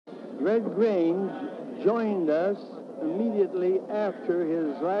Red Grange joined us immediately after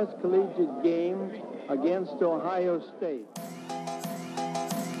his last collegiate game against Ohio State.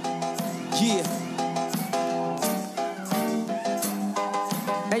 Yeah.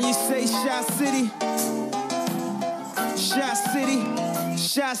 And you say Shot City, Shot City,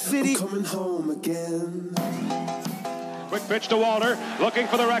 Shot City. I'm coming home again. Quick pitch to Walter, looking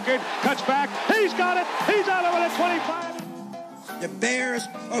for the record, cuts back, he's got it, he's out of it at 25. The Bears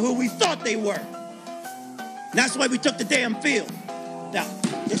are who we thought they were. And that's why we took the damn field. Now,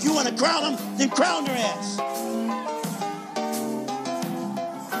 if you want to crown them, then crown their ass.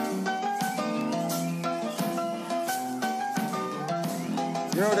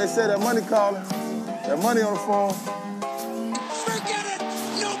 You know what they say, that money calling, that money on the phone. Forget it!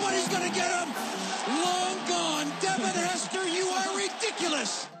 Nobody's going to get him! Long gone! Devin Hester, you are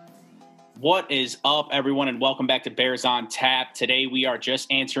ridiculous! What is up, everyone, and welcome back to Bears on Tap. Today, we are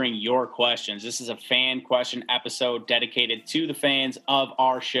just answering your questions. This is a fan question episode dedicated to the fans of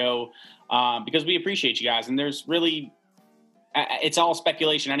our show because we appreciate you guys, and there's really it's all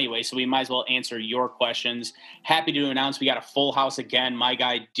speculation anyway, so we might as well answer your questions. Happy to announce we got a full house again. My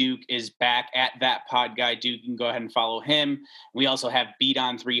guy Duke is back at That Pod Guy Duke. You can go ahead and follow him. We also have Beat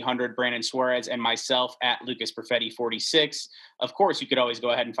on 300, Brandon Suarez, and myself at Lucas Perfetti 46. Of course, you could always go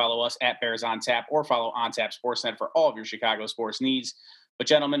ahead and follow us at Bears on Tap or follow On Tap Sportsnet for all of your Chicago sports needs. But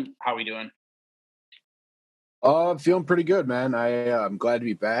gentlemen, how are we doing? Feeling pretty good, man. I'm glad to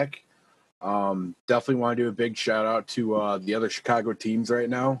be back. Definitely want to do a big shout out to the other Chicago teams right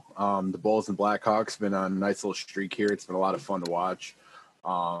now. The Bulls and Blackhawks been on a nice little streak here. It's been a lot of fun to watch.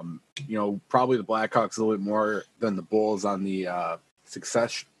 Probably the Blackhawks a little bit more than the Bulls on the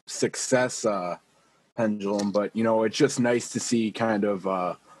success pendulum, but it's just nice to see kind of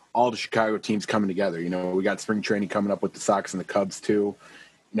all the Chicago teams coming together. We got spring training coming up with the Sox and the Cubs too.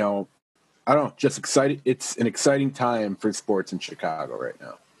 I don't know, just excited. It's an exciting time for sports in Chicago right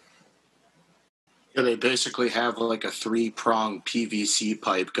now. Yeah, they basically have like a 3-pronged PVC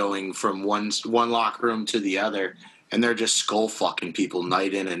pipe going from one locker room to the other, and they're just skull fucking people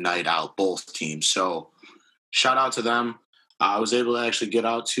night in and night out, both teams. So shout out to them. I was able to actually get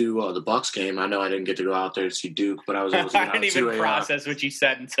out to the Bucks game. I know I didn't get to go out there to see Duke, but I was able to get out to I didn't even process what you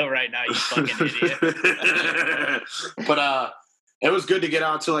said until right now, you fucking idiot. But it was good to get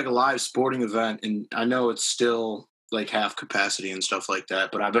out to like a live sporting event, and I know it's still like half capacity and stuff like that,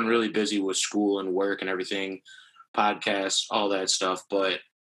 but I've been really busy with school and work and everything, podcasts, all that stuff. But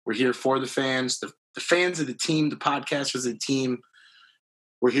we're here for the fans, the fans of the team, the podcasters of the team.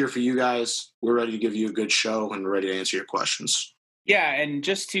 We're here for you guys. We're ready to give you a good show and we're ready to answer your questions. Yeah, and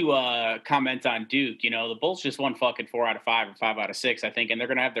just to comment on Duke, the Bulls just won fucking 4 out of 5 or 5 out of 6, I think, and they're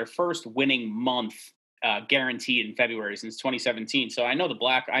going to have their first winning month guaranteed in February since 2017. So I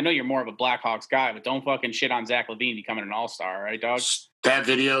know you're more of a Blackhawks guy, but don't fucking shit on Zach LaVine becoming an all-star, right, dog? That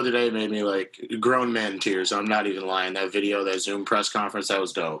video today made me like grown man tears. I'm not even lying. That video, that Zoom press conference, that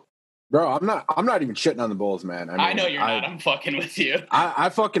was dope. Bro, I'm not even shitting on the Bulls, man. I know you're not. I'm fucking with you. I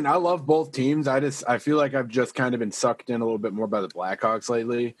love both teams. I feel like I've just kind of been sucked in a little bit more by the Blackhawks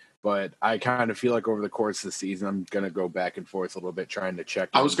lately. But I kind of feel like over the course of the season, I'm going to go back and forth a little bit trying to check.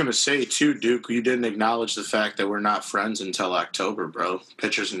 I was going to say, too, Duke, you didn't acknowledge the fact that we're not friends until October, bro.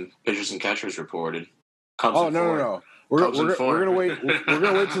 Pitchers and catchers reported. Cubs no. We're gonna wait. We're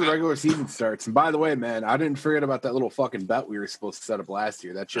gonna wait till the regular season starts. And by the way, man, I didn't forget about that little fucking bet we were supposed to set up last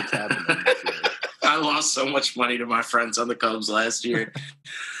year. That shit's happening this year. I lost so much money to my friends on the Cubs last year.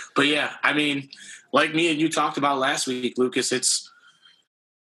 But yeah, I mean, like me and you talked about last week, Lucas, it's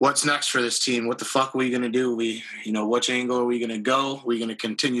what's next for this team? What the fuck are we going to do? Which angle are we going to go? Are we going to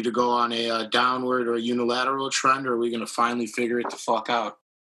continue to go on a downward or unilateral trend, or are we going to finally figure it the fuck out?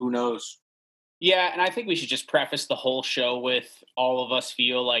 Who knows? Yeah, and I think we should just preface the whole show with all of us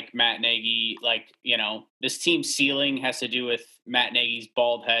feel like Matt Nagy, this team's ceiling has to do with Matt Nagy's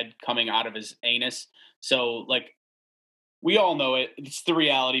bald head coming out of his anus. So, we all know it. It's the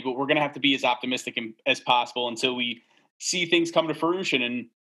reality, but we're going to have to be as optimistic as possible until we see things come to fruition. And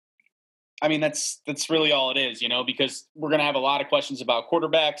I mean, that's really all it is, because we're going to have a lot of questions about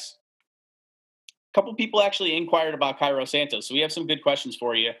quarterbacks. A couple people actually inquired about Cairo Santos, so we have some good questions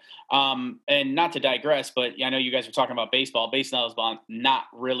for you. And not to digress, but I know you guys were talking about baseball. Baseball is not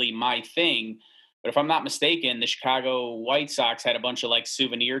really my thing, but if I'm not mistaken, the Chicago White Sox had a bunch of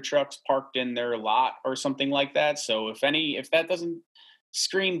souvenir trucks parked in their lot or something like that. So if that doesn't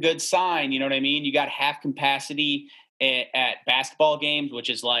scream good sign, you know what I mean? You got half capacity at basketball games, which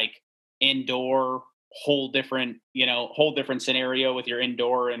is indoor, whole different scenario with your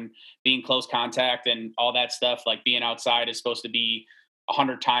indoor and being close contact and all that stuff. Being outside is supposed to be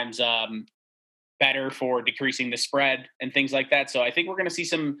 100 times better for decreasing the spread and things like that. So I think we're going to see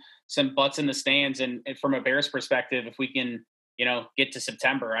some butts in the stands. And from a Bears perspective, if we can, get to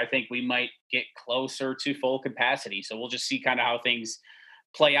September, I think we might get closer to full capacity. So we'll just see kind of how things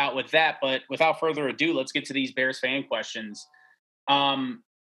play out with that. But without further ado, let's get to these Bears fan questions. Yeah,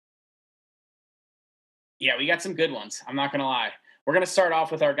 we got some good ones. I'm not going to lie. We're going to start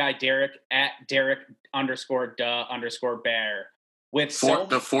off with our guy, Derek, at Derek_the_bear. With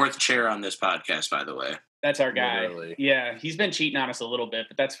the fourth chair on this podcast, by the way. That's our guy. Literally. Yeah, he's been cheating on us a little bit,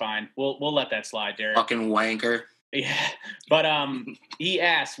 but that's fine. We'll let that slide, Derek. Fucking wanker. Yeah, but he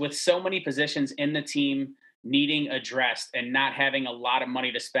asked, with so many positions in the team needing addressed and not having a lot of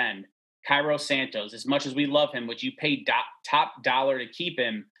money to spend, Cairo Santos, as much as we love him, would you pay top dollar to keep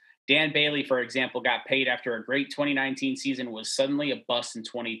him? Dan Bailey, for example, got paid after a great 2019 season, was suddenly a bust in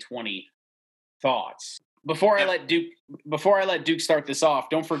 2020. Thoughts? Before I let Duke start this off,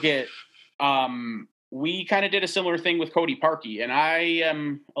 don't forget, we kind of did a similar thing with Cody Parkey, and I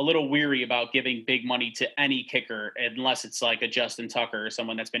am a little weary about giving big money to any kicker unless it's like a Justin Tucker or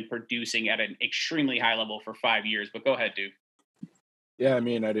someone that's been producing at an extremely high level for 5 years. But go ahead, Duke. Yeah, I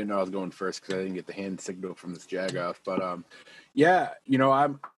mean, I didn't know I was going first because I didn't get the hand signal from this jag-off. But yeah,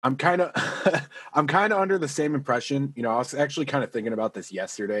 I'm kind of I'm kind of under the same impression. I was actually kind of thinking about this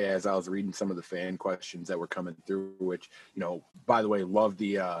yesterday as I was reading some of the fan questions that were coming through. Which, by the way, love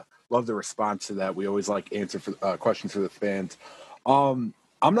the response to that. We always like answer for questions for the fans.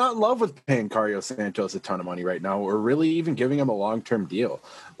 I'm not in love with paying Cairo Santos a ton of money right now, or really even giving him a long-term deal,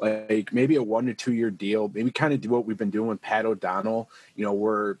 like maybe a 1 to 2 year deal. Maybe kind of do what we've been doing with Pat O'Donnell.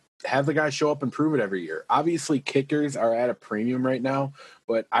 Have the guy show up and prove it every year. Obviously, kickers are at a premium right now,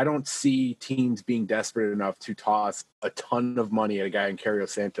 but I don't see teams being desperate enough to toss a ton of money at a guy in Cairo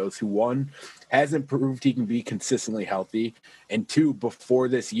Santos who, one, hasn't proved he can be consistently healthy, and two, before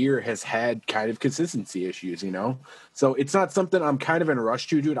this year has had kind of consistency issues, So it's not something I'm kind of in a rush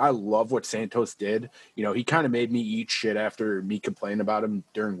to, dude. I love what Santos did. He kind of made me eat shit after me complaining about him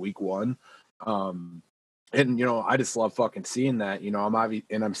during week 1. And, I just love fucking seeing that.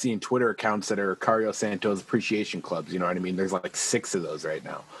 I'm seeing Twitter accounts that are Cairo Santos appreciation clubs. You know what I mean? There's like 6 of those right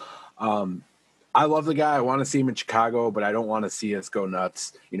now. I love the guy. I want to see him in Chicago, but I don't want to see us go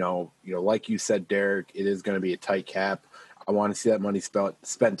nuts. Like you said, Derek, it is going to be a tight cap. I want to see that money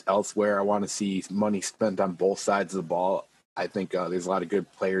spent elsewhere. I want to see money spent on both sides of the ball. I think there's a lot of good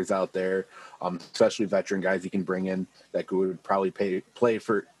players out there, especially veteran guys he can bring in that would probably play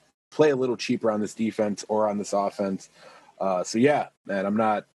a little cheaper on this defense or on this offense. So yeah, man, I'm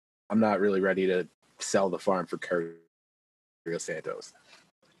not really ready to sell the farm for Cairo Santos.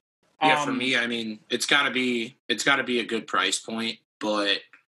 Yeah, for me, I mean, it's gotta be a good price point, but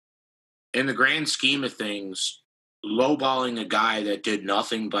in the grand scheme of things, lowballing a guy that did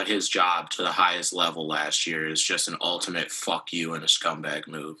nothing but his job to the highest level last year is just an ultimate fuck you and a scumbag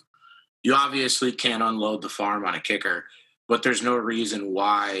move. You obviously can't unload the farm on a kicker, but there's no reason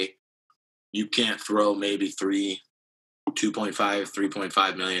why you can't throw maybe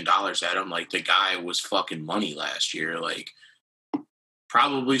 $3.5 million at him. Like, the guy was fucking money last year. Like,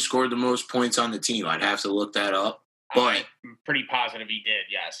 probably scored the most points on the team. I'd have to look that up. But I'm pretty positive he did,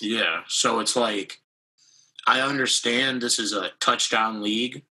 yes. Yeah, so it's like, I understand this is a touchdown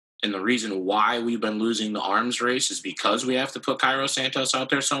league, and the reason why we've been losing the arms race is because we have to put Cairo Santos out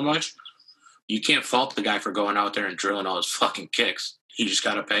there so much. You can't fault the guy for going out there and drilling all his fucking kicks. You just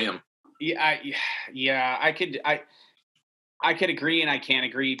got to pay him. Yeah, I could agree and I can't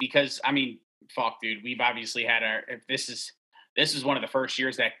agree because, I mean, fuck, dude, we've obviously had this is one of the first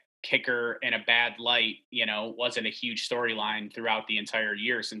years that kicker in a bad light, wasn't a huge storyline throughout the entire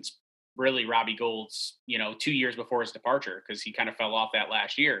year since really Robbie Gould's, 2 years before his departure, because he kind of fell off that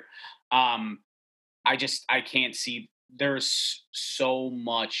last year. I can't see. There's so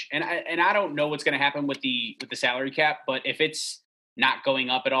much, and I don't know what's going to happen with the salary cap, but if it's not going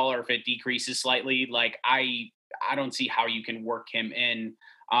up at all, or if it decreases slightly, like I don't see how you can work him in.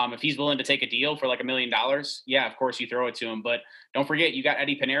 If he's willing to take a deal for like $1 million, yeah, of course you throw it to him. But don't forget, you got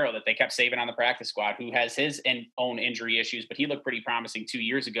Eddie Pinheiro that they kept saving on the practice squad, who has his own injury issues, but he looked pretty promising 2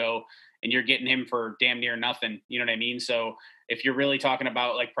 years ago, and you're getting him for damn near nothing. You know what I mean? So if you're really talking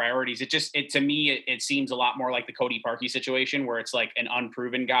about like priorities, to me, it seems a lot more like the Cody Parkey situation, where it's like an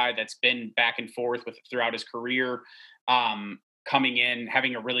unproven guy that's been back and forth throughout his career, coming in,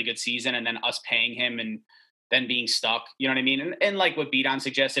 having a really good season, and then us paying him and then being stuck. You know what I mean? And like what Beaton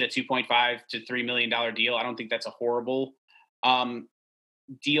suggested, a $2.5 to $3 million deal. I don't think that's a horrible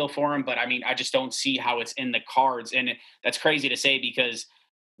deal for him, but I mean, I just don't see how it's in the cards. And that's crazy to say because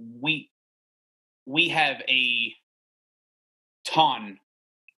we have a ton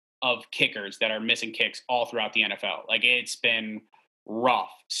of kickers that are missing kicks all throughout the NFL. Like, it's been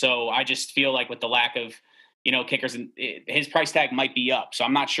rough. So I just feel like with the lack of, kickers, his price tag might be up. So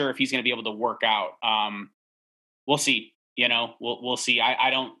I'm not sure if he's going to be able to work out. We'll see. We'll see.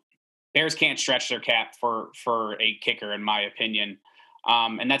 Bears can't stretch their cap for a kicker, in my opinion.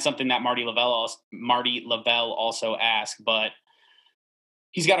 And that's something that Marty Lavelle also asked, but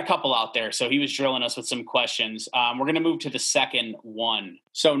he's got a couple out there. So he was drilling us with some questions. We're going to move to the second one.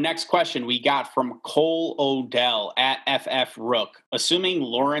 So next question we got from Cole Odell at FF Rook. Assuming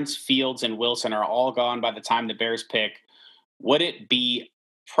Lawrence, Fields, and Wilson are all gone by the time the Bears pick, would it be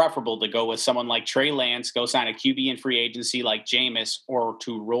preferable to go with someone like Trey Lance, go sign a QB in free agency like Jameis, or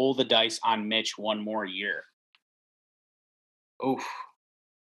to roll the dice on Mitch one more year? Oof.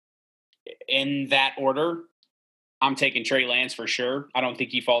 In that order, I'm taking Trey Lance for sure. I don't think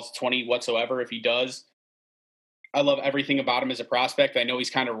he falls to 20 whatsoever. If he does, I love everything about him as a prospect. I know he's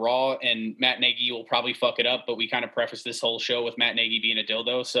kind of raw, and Matt Nagy will probably fuck it up, but we kind of preface this whole show with Matt Nagy being a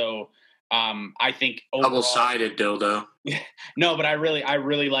dildo. So I think overall, double-sided dildo. No, but I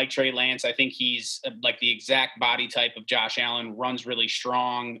really like Trey Lance. I think he's like the exact body type of Josh Allen, runs really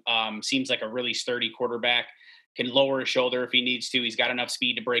strong, seems like a really sturdy quarterback, can lower his shoulder if he needs to. He's got enough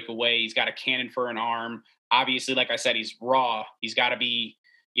speed to break away. He's got a cannon for an arm. Obviously, like I said, he's raw. He's got to be,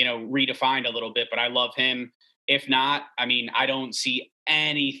 redefined a little bit, but I love him. If not, I don't see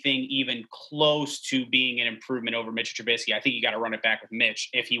anything even close to being an improvement over Mitch Trubisky. I think you got to run it back with Mitch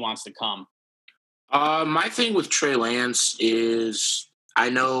if he wants to come. My thing with Trey Lance is I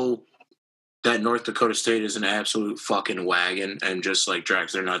know that North Dakota State is an absolute fucking wagon and just like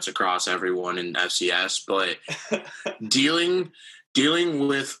drags their nuts across everyone in FCS, but dealing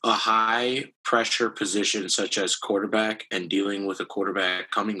with a high pressure position such as quarterback and dealing with a quarterback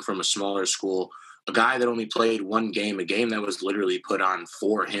coming from a smaller school, a guy that only played one game, a game that was literally put on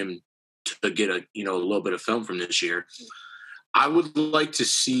for him to get a little bit of film from this year. I would like to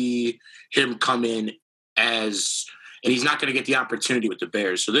see him come in and he's not going to get the opportunity with the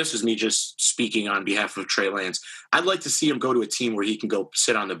Bears. So this is me just speaking on behalf of Trey Lance. I'd like to see him go to a team where he can go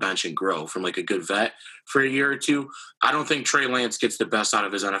sit on the bench and grow from like a good vet for a year or two. I don't think Trey Lance gets the best out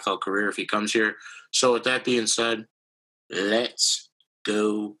of his NFL career if he comes here. So with that being said, let's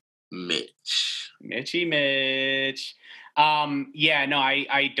go Mitch. Mitchy Mitch. A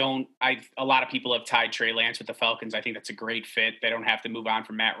lot of people have tied Trey Lance with the Falcons. I think that's a great fit. They don't have to move on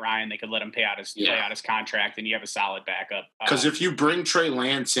from Matt Ryan. They could let him play out his contract, and you have a solid backup. Because if you bring Trey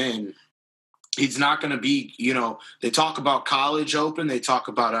Lance in, he's not going to be, they talk about college open, they talk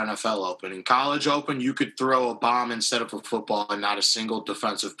about NFL open. In college open, you could throw a bomb instead of a football and not a single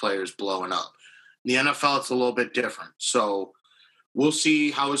defensive player is blowing up. In the NFL, it's a little bit different. So we'll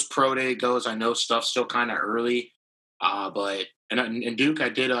see how his pro day goes. I know stuff's still kind of early. But Duke, I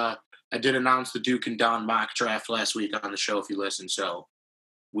did announce the Duke and Don mock draft last week on the show if you listen. So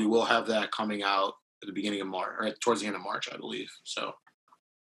we will have that coming out at the beginning of March, or towards the end of March, I believe. So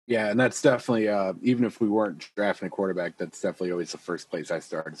yeah, and that's definitely even if we weren't drafting a quarterback, that's definitely always the first place I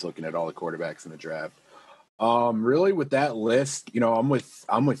start is looking at all the quarterbacks in the draft. Really, with that list, I'm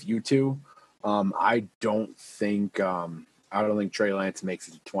with you two. I don't think Trey Lance makes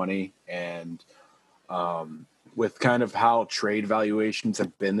it to 20, and with kind of how trade valuations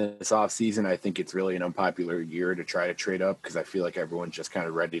have been this offseason, I think it's really an unpopular year to try to trade up because I feel like everyone's just kind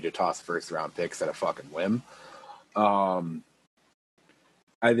of ready to toss first-round picks at a fucking whim. I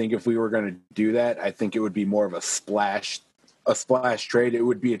think if we were going to do that, I think it would be more of a splash trade. It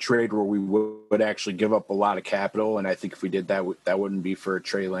would be a trade where we would actually give up a lot of capital, and I think if we did that, that wouldn't be for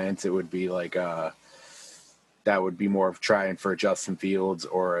Trey Lance. It would be like that would be more of trying for Justin Fields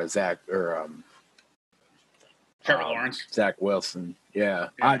or a Zach or Trevor Lawrence. Zach Wilson. Yeah.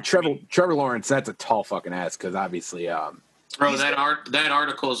 Trevor Lawrence, that's a tall fucking ass because obviously bro, that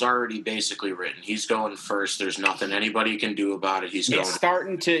article is already basically written. He's going first. There's nothing anybody can do about it. It's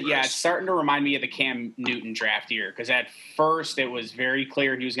starting to remind me of the Cam Newton draft year because at first it was very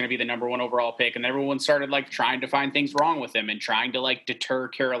clear he was going to be the number 1 overall pick, and everyone started like trying to find things wrong with him and trying to like deter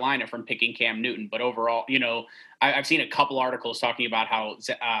Carolina from picking Cam Newton. But overall, I've seen a couple articles talking about how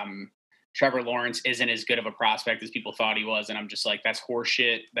Trevor Lawrence isn't as good of a prospect as people thought he was, and I'm just like, that's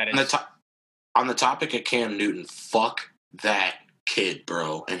horseshit. That is on the topic of Cam Newton. Fuck that kid,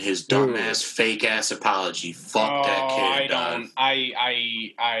 bro, and his dumbass fake ass apology. Fuck that kid.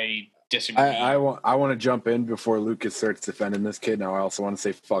 I disagree. I want to jump in before Lucas starts defending this kid. Now I also want to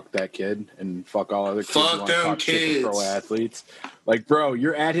say fuck that kid and fuck all other kids who want to talk shit to pro athletes. Like, bro,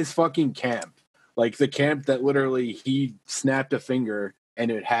 you're at his fucking camp, like the camp that literally he snapped a finger and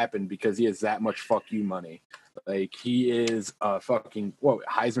it happened because he has that much fuck you money. Like, he is a fucking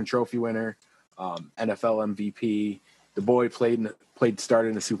Heisman Trophy winner, NFL MVP. The boy started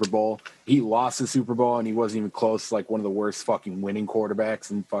in the Super Bowl. He lost the Super Bowl, and he wasn't even close to, like, one of the worst fucking winning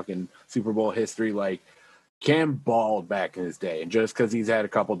quarterbacks in fucking Super Bowl history. Like, Cam balled back in his day, and just because he's had a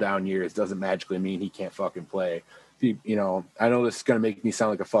couple down years doesn't magically mean he can't fucking play. You know, I know this is going to make me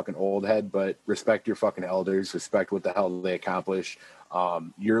sound like a fucking old head, but respect your fucking elders. Respect what the hell they accomplish.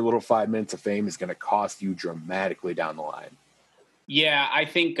 Your little 5 minutes of fame is going to cost you dramatically down the line. Yeah, I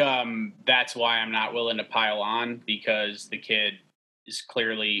think that's why I'm not willing to pile on, because the kid is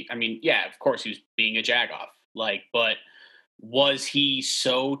clearly, I mean, yeah, of course he was being a jagoff, like, but was he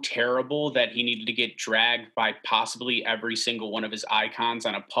so terrible that he needed to get dragged by possibly every single one of his icons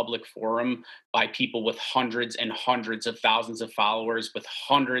on a public forum by people with hundreds and hundreds of thousands of followers with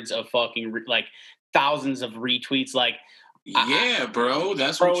hundreds of fucking thousands of retweets? Like, yeah, bro,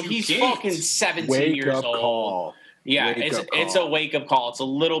 that's bro, what you he's get. fucking 17 years old. Call. Yeah, it's a wake-up call. It's a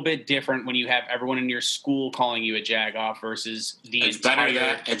little bit different when you have everyone in your school calling you a jagoff versus it's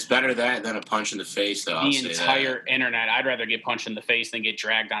better that than a punch in the face, though. The entire internet. I'd rather get punched in the face than get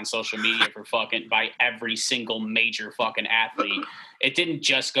dragged on social media for fucking by every single major fucking athlete. It didn't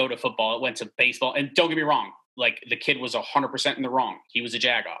just go to football. It went to baseball. And don't get me wrong, like, the kid was 100% in the wrong. He was a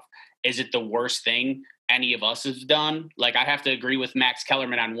jagoff. Is it the worst thing any of us have done? Like, I have to agree with Max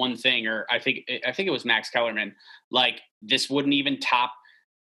Kellerman on one thing, or I think it was Max Kellerman. Like, this wouldn't even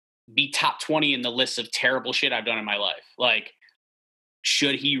be top 20 in the list of terrible shit I've done in my life. Like,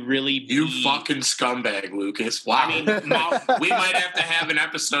 should he really be? You fucking scumbag, Lucas. Wow. I mean, now, we might have to have an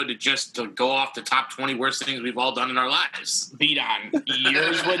episode to go off the top 20 worst things we've all done in our lives. Beat on.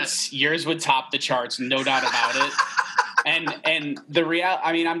 Yours would top the charts, no doubt about it. And the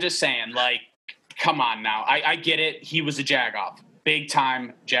I mean, I'm just saying, like, come on now. I get it. He was a jagoff. Big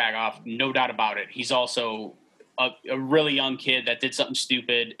time jagoff. No doubt about it. He's also a really young kid that did something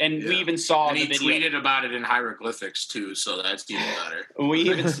stupid. And we even saw the video. He tweeted about it in hieroglyphics, too, so that's even better. And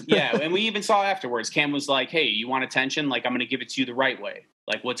we even saw afterwards. Cam was like, hey, you want attention? Like, I'm going to give it to you the right way.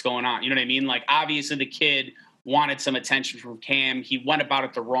 Like, what's going on? You know what I mean? Like, obviously the kid wanted some attention from Cam. He went about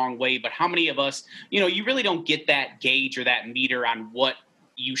it the wrong way. But how many of us, you really don't get that gauge or that meter on what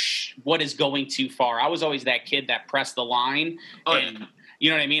what is going too far. I was always that kid that pressed the line. And you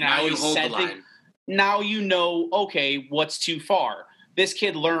know what I mean? Now I always said things. Now okay, what's too far. This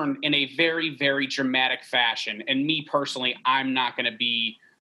kid learned in a very, very dramatic fashion. And me personally, I'm not going to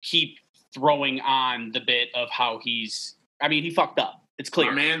keep throwing on the bit of how he fucked up. It's clear.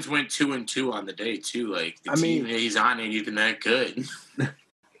 Our man's went 2-2 on the day too. Like, the team that he's on ain't even that good.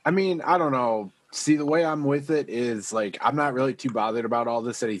 I mean, I don't know. See, the way I'm with it is, like, I'm not really too bothered about all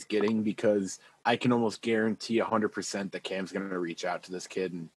this that he's getting, because I can almost guarantee 100% that Cam's going to reach out to this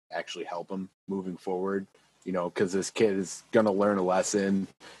kid and actually help him moving forward, because this kid is going to learn a lesson.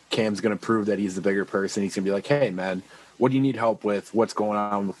 Cam's going to prove that he's the bigger person. He's going to be like, hey, man, what do you need help with? What's going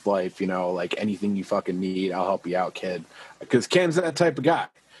on with life? Like, anything you fucking need, I'll help you out, kid. Because Cam's that type of guy.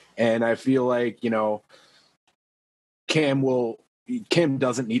 And I feel like, Cam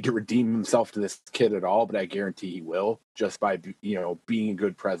doesn't need to redeem himself to this kid at all, but I guarantee he will, just by being a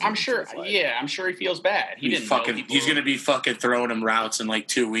good president. I'm sure. Yeah, I'm sure he feels bad. He's going to be fucking throwing him routes in like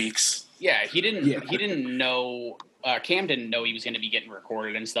 2 weeks. Yeah, he didn't know. Cam didn't know he was going to be getting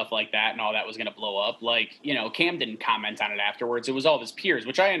recorded and stuff like that, and all that was going to blow up. Like, Cam didn't comment on it afterwards. It was all of his peers,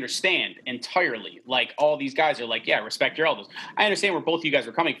 which I understand entirely. Like, all these guys are like, yeah, respect your elders. I understand where both of you guys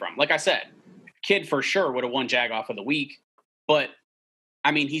are coming from. Like I said, kid for sure would have won Jagoff of the week. But,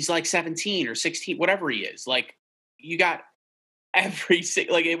 I mean, he's like 17 or 16, whatever he is. Like, you got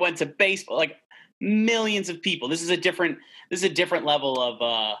it went to baseball, like millions of people. This is a different level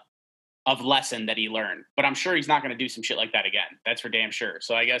of lesson that he learned. But I'm sure he's not going to do some shit like that again. That's for damn sure.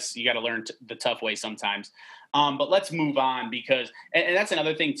 So I guess you got to learn the tough way sometimes. But let's move on, because, and that's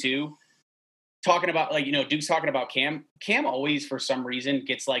another thing too. Talking about, like, Duke's talking about Cam. Cam always, for some reason,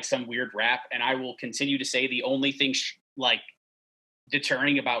 gets like some weird rap. And I will continue to say the only thing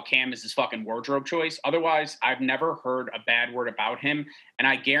deterring about Cam is his fucking wardrobe choice. Otherwise, I've never heard a bad word about him. And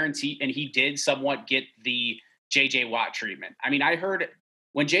I guarantee, and he did somewhat get the JJ Watt treatment. I mean, I heard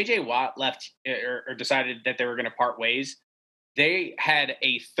when JJ Watt left or decided that they were going to part ways, they had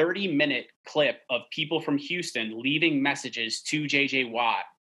a 30-minute clip of people from Houston leaving messages to JJ Watt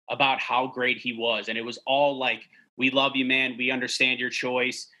about how great he was. And it was all like, we love you, man. We understand your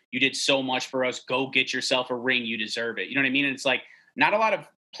choice. You did so much for us. Go get yourself a ring. You deserve it. You know what I mean? And it's like, not a lot of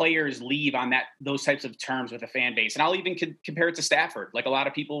players leave on those types of terms with a fan base. And I'll even compare it to Stafford. Like, a lot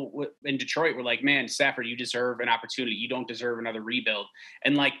of people in Detroit were like, man, Stafford, you deserve an opportunity. You don't deserve another rebuild.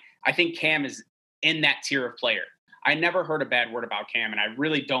 And like, I think Cam is in that tier of player. I never heard a bad word about Cam, and I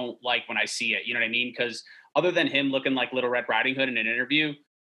really don't like when I see it. You know what I mean? Because other than him looking like Little Red Riding Hood in an interview,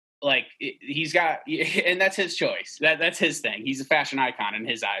 like he's got, and that's his choice. That's his thing. He's a fashion icon in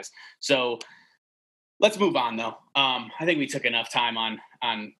his eyes. So let's move on, though. I think we took enough time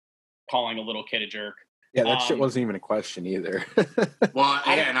on calling a little kid a jerk. Yeah, that shit wasn't even a question either. Well,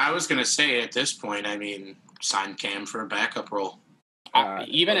 yeah, and I was going to say at this point, I mean, sign Cam for a backup role.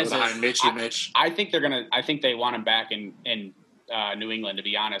 Even as Mitch. I think they're gonna. I think they want him back in New England. To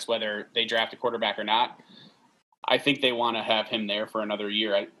be honest, whether they draft a quarterback or not, I think they want to have him there for another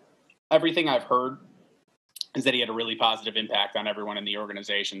year. Everything I've heard is that he had a really positive impact on everyone in the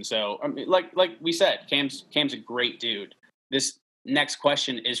organization. So, I mean, like we said, Cam's a great dude. This next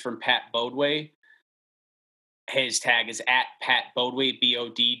question is from Pat Bodway. His tag is at Pat Bodway,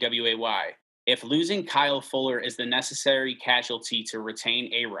 Bodway. If losing Kyle Fuller is the necessary casualty to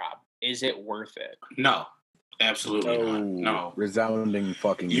retain A-Rob, is it worth it? No, absolutely not. No. Resounding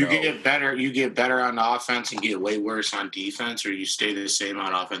fucking You no. get better on the offense and get way worse on defense, or you stay the same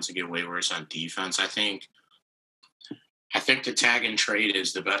on offense and get way worse on defense. I think the tag and trade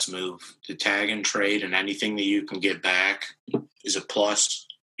is the best move. The tag and trade and anything that you can get back is a plus.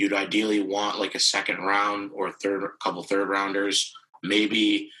 You'd ideally want like a second round or a couple third rounders,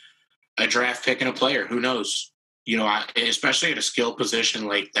 maybe a draft pick and a player. Who knows? You know, especially at a skill position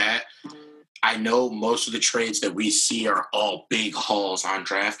like that, I know most of the trades that we see are all big hauls on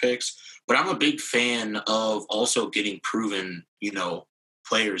draft picks, but I'm a big fan of also getting proven, you know,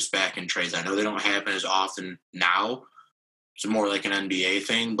 players back in trades. I know they don't happen as often now. It's more like an NBA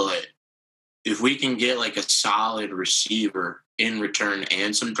thing, but if we can get like a solid receiver in return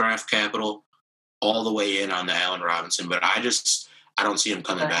and some draft capital, all the way in on the Allen Robinson, but I don't see him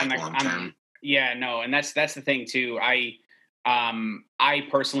coming back long term. Yeah, no, and that's the thing too. I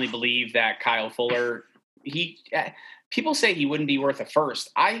personally believe that Kyle Fuller, people say he wouldn't be worth a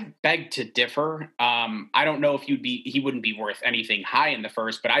first. I beg to differ. I don't know if he wouldn't be worth anything high in the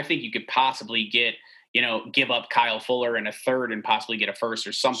first, but I think you could possibly give up Kyle Fuller in a third and possibly get a first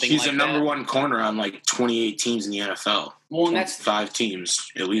or something. He's a number one corner on like 28 teams in the NFL. Well, and that's 5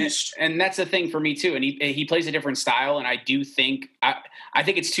 teams at least. And that's the thing for me too. And he plays a different style. And I do think, I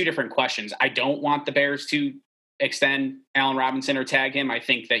think it's two different questions. I don't want the Bears to extend Allen Robinson or tag him. I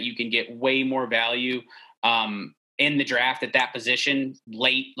think that you can get way more value in the draft at that position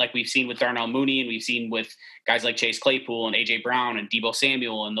late, like we've seen with Darnell Mooney and we've seen with guys like Chase Claypool and A.J. Brown and Deebo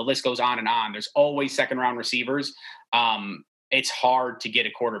Samuel, and the list goes on and on. There's always second-round receivers. It's hard to get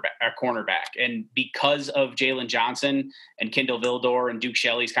a cornerback. And because of Jalen Johnson and Kindle Vildor and Duke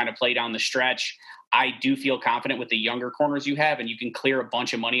Shelley's kind of play down the stretch, I do feel confident with the younger corners you have, and you can clear a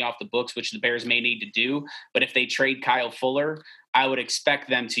bunch of money off the books, which the Bears may need to do. But if they trade Kyle Fuller, I would expect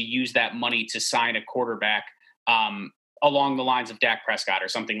them to use that money to sign a quarterback along the lines of Dak Prescott or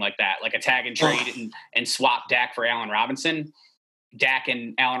something like that, like a tag and trade and swap Dak for Allen Robinson.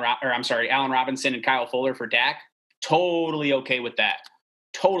 Allen Robinson and Kyle Fuller for Dak. Totally okay with that.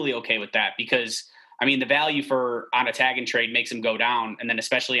 Because I mean, the value on a tag and trade makes him go down. And then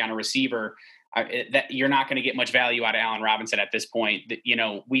especially on a receiver, that you're not going to get much value out of Allen Robinson at this point. You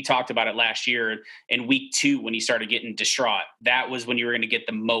know, we talked about it last year in week 2 when he started getting distraught. That was when you were going to get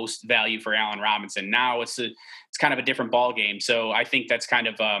the most value for Allen Robinson. Now it's kind of a different ball game. So I think that's kind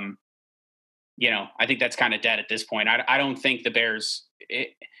of, I think that's kind of dead at this point. I don't think the Bears,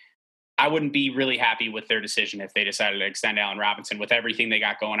 I wouldn't be really happy with their decision if they decided to extend Allen Robinson with everything they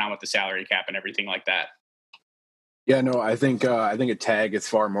got going on with the salary cap and everything like that. Yeah, no, I think a tag is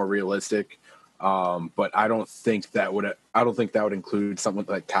far more realistic. But I don't think that would include something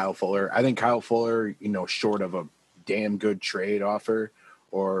like Kyle Fuller. I think Kyle Fuller, short of a damn good trade offer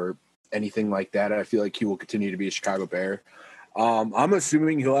or anything like that, I feel like he will continue to be a Chicago Bear. I'm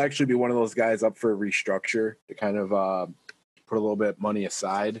assuming he'll actually be one of those guys up for a restructure to kind of put a little bit of money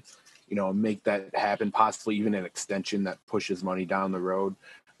aside, make that happen, possibly even an extension that pushes money down the road,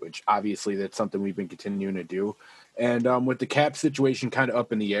 which obviously that's something we've been continuing to do. And with the cap situation kind of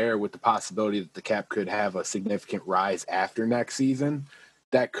up in the air, with the possibility that the cap could have a significant rise after next season,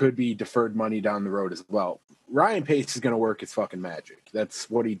 that could be deferred money down the road as well. Ryan Pace is going to work his fucking magic. That's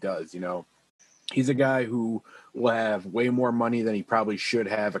what he does, He's a guy who will have way more money than he probably should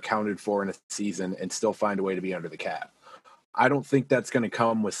have accounted for in a season and still find a way to be under the cap. I don't think that's going to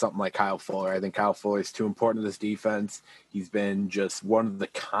come with something like Kyle Fuller. I think Kyle Fuller is too important to this defense. He's been just one of the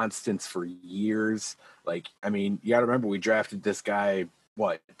constants for years. You got to remember, we drafted this guy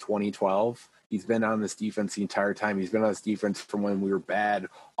 2012. He's been on this defense the entire time. He's been on this defense from when we were bad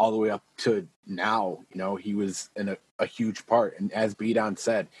all the way up to now. You know, he was in a huge part. And as Beadon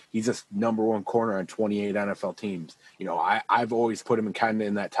said, he's a number one corner on 28 NFL teams. You know, I've always put him in kind of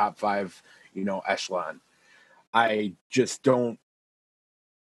in that top 5, you know, echelon. I just don't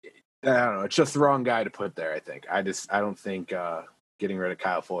know. It's just the wrong guy to put there, I think. I don't think getting rid of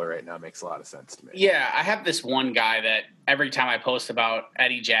Kyle Fuller right now makes a lot of sense to me. Yeah, I have this one guy that every time I post about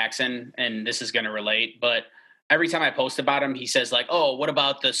Eddie Jackson, and this is going to relate, but every time I post about him, he says like, oh, what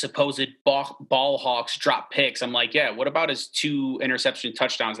about the supposed ball hawks drop picks? I'm like, yeah, what about his 2 interception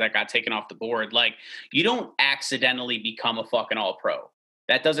touchdowns that got taken off the board? Like, you don't accidentally become a fucking all-pro.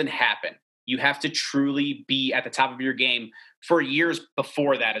 That doesn't happen. You have to truly be at the top of your game for years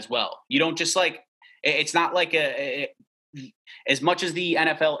before that as well. You don't just like, it's not like as much as the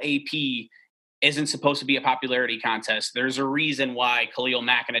NFL AP isn't supposed to be a popularity contest, there's a reason why Khalil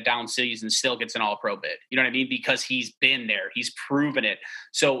Mack in a down season still gets an all-pro bid. You know what I mean? Because he's been there. He's proven it.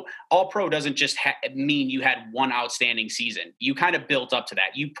 So all-pro doesn't just mean you had one outstanding season. You kind of built up to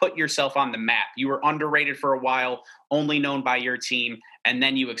that. You put yourself on the map. You were underrated for a while, only known by your team, and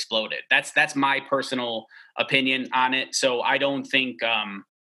then you exploded. That's my personal opinion on it. So I don't think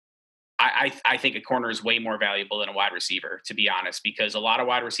I think a corner is way more valuable than a wide receiver, to be honest, because a lot of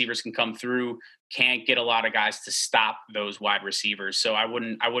wide receivers can come through, can't get a lot of guys to stop those wide receivers. So I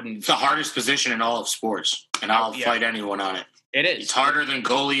wouldn't. It's the hardest position in all of sports, and I'll fight anyone on it. It is. It's harder than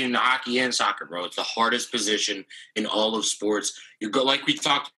goalie in hockey and soccer, bro. It's the hardest position in all of sports. You go like we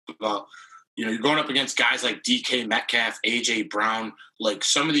talked about. You know, you're going up against guys like DK Metcalf, AJ Brown, like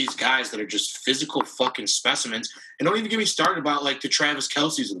some of these guys that are just physical fucking specimens. And don't even get me started about like the Travis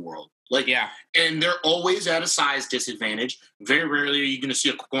Kelce's of the world. Like, yeah. And they're always at a size disadvantage. Very rarely are you going to see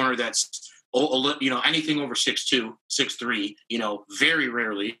a corner that's, you know, anything over 6'2", 6'3", you know, very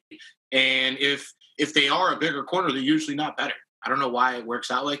rarely. And if they are a bigger corner, they're usually not better. I don't know why it works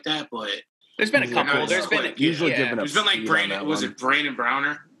out like that, but there's been a couple. There's been like Brandon. Was it Brandon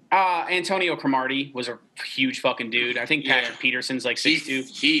Browner? Antonio Cromartie was a huge fucking dude. I think Patrick Peterson's like 6'2".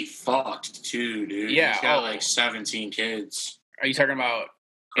 He fucked too, dude. Yeah, he's got like 17 kids. Are you talking about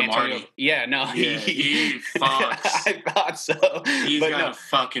Cromartie? Antonio? Yeah, no, yeah, he fucks. I thought so. He's got a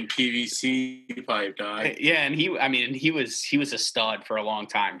fucking PVC pipe, dog. Yeah, and he was a stud for a long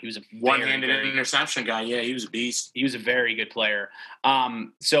time. He was a one-handed interception guy. Yeah, he was a beast. He was a very good player.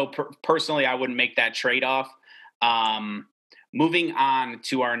 So personally, I wouldn't make that trade-off. Moving on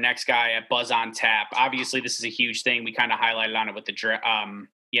to our next guy at Buzz on Tap. Obviously, this is a huge thing. We kind of highlighted on it with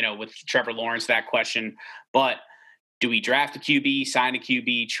with Trevor Lawrence, that question. But do we draft a QB, sign a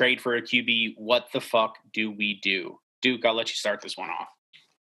QB, trade for a QB? What the fuck do we do? Duke, I'll let you start this one off.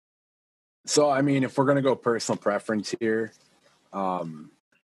 So, I mean, if we're going to go personal preference here, I'm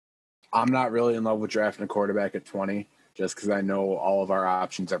not really in love with drafting a quarterback at 20, just because I know all of our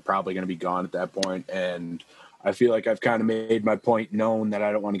options are probably going to be gone at that point. And I feel like I've kind of made my point known that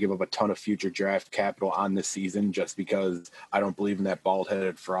I don't want to give up a ton of future draft capital on this season just because I don't believe in that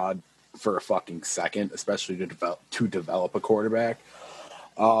bald-headed fraud for a fucking second, especially to develop a quarterback.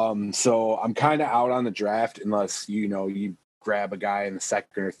 So I'm kind of out on the draft unless, you grab a guy in the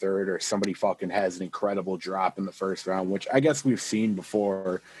second or third or somebody fucking has an incredible drop in the first round, which I guess we've seen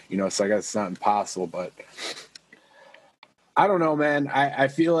before, so I guess it's not impossible, but I don't know, man. I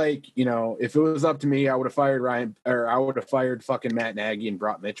feel like, if it was up to me, I would have fired fucking Matt Nagy and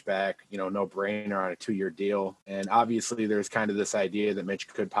brought Mitch back, no brainer on a 2-year deal. And obviously there's kind of this idea that Mitch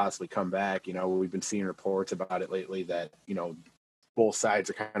could possibly come back. We've been seeing reports about it lately that, both sides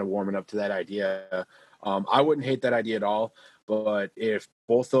are kind of warming up to that idea. I wouldn't hate that idea at all, but if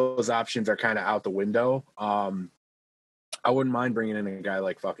both those options are kind of out the window, I wouldn't mind bringing in a guy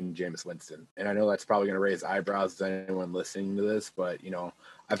like fucking Jameis Winston. And I know that's probably going to raise eyebrows to anyone listening to this, but,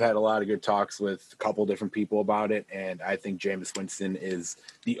 I've had a lot of good talks with a couple different people about it, and I think Jameis Winston is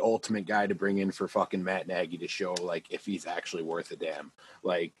the ultimate guy to bring in for fucking Matt Nagy to show, like, if he's actually worth a damn.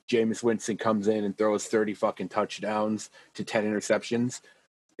 Like, Jameis Winston comes in and throws 30 fucking touchdowns to 10 interceptions.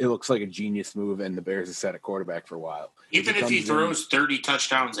 It looks like a genius move, and the Bears have set a quarterback for a while. Even if he throws 30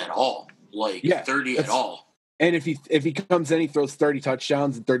 touchdowns at all, 30 at all. And if he comes in, he throws 30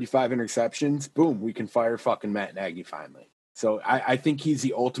 touchdowns and 35 interceptions, boom, we can fire fucking Matt Nagy finally. So I think he's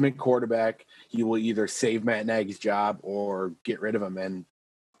the ultimate quarterback. He will either save Matt Nagy's job or get rid of him. And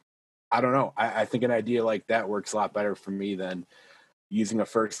I don't know. I think an idea like that works a lot better for me than using a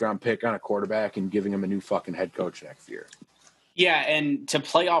first-round pick on a quarterback and giving him a new fucking head coach next year. Yeah, and to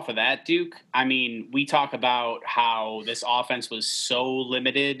play off of that, Duke, I mean, we talk about how this offense was so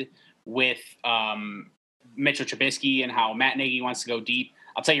limited with Mitchell Trubisky and how Matt Nagy wants to go deep.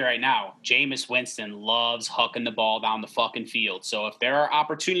 I'll tell you right now, Jameis Winston loves hucking the ball down the fucking field. So if there are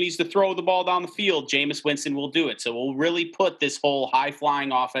opportunities to throw the ball down the field, Jameis Winston will do it. So we'll really put this whole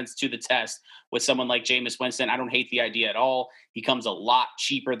high-flying offense to the test with someone like Jameis Winston. I don't hate the idea at all. He comes a lot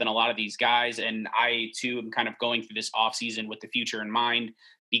cheaper than a lot of these guys, and I, too, am kind of going through this offseason with the future in mind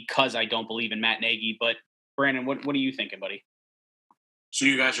because I don't believe in Matt Nagy. But, Brandon, what are you thinking, buddy? So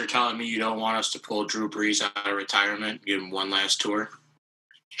you guys are telling me you don't want us to pull Drew Brees out of retirement, give him one last tour?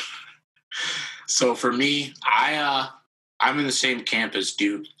 So for me, I'm in the same camp as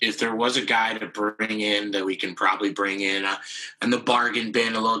Duke. If there was a guy to bring in that we can probably bring in the bargain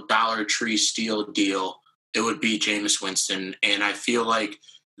bin, a little Dollar Tree steal deal, it would be Jameis Winston. And I feel like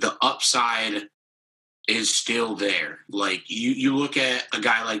the upside is still there. Like you look at a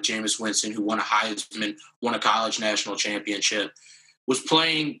guy like Jameis Winston who won a Heisman, won a college national championship, was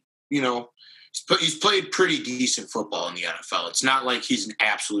playing, he's played pretty decent football in the NFL. It's not like he's an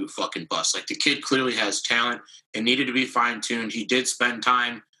absolute fucking bust. Like, the kid clearly has talent and needed to be fine-tuned. He did spend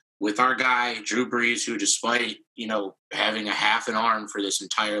time with our guy, Drew Brees, who, despite, having a half an arm for this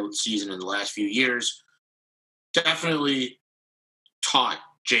entire season in the last few years, definitely taught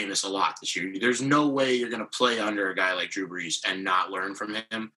Jameis a lot this year. There's no way you're going to play under a guy like Drew Brees and not learn from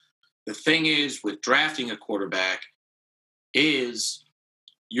him. The thing is, with drafting a quarterback, is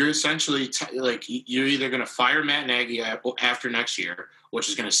you're essentially you're either going to fire Matt Nagy after next year, which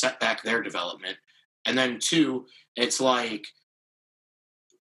is going to set back their development. And then 2, it's like,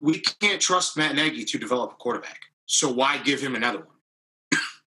 we can't trust Matt Nagy to develop a quarterback. So why give him another one?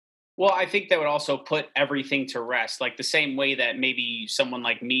 Well, I think that would also put everything to rest. Like the same way that maybe someone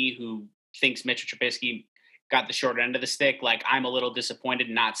like me who thinks Mitchell Trubisky got the short end of the stick, like I'm a little disappointed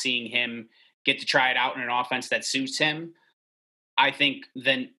not seeing him get to try it out in an offense that suits him. I think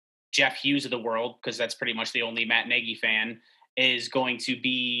then Jeff Hughes of the world, because that's pretty much the only Matt Nagy fan, is going to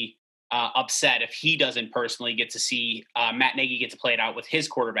be upset if he doesn't personally get to see Matt Nagy get to play it out with his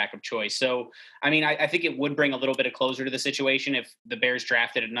quarterback of choice. So, I mean, I think it would bring a little bit of closure to the situation if the Bears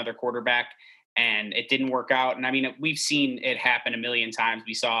drafted another quarterback and it didn't work out. And I mean, we've seen it happen a million times.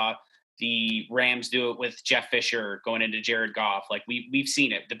 We saw the Rams do it with Jeff Fisher going into Jared Goff. Like we've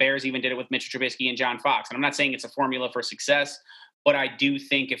seen it. The Bears even did it with Mitchell Trubisky and John Fox. And I'm not saying it's a formula for success, but I do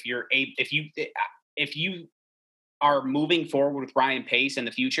think if you are moving forward with Ryan Pace in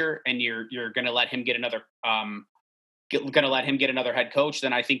the future and you're going to let him get another head coach,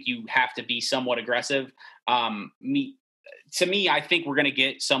 then I think you have to be somewhat aggressive. To me, I think we're going to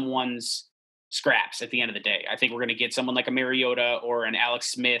get someone's scraps at the end of the day. I think we're going to get someone like a Mariota or an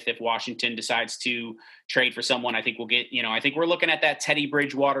Alex Smith if Washington decides to trade for someone. I think we'll get, I think we're looking at that Teddy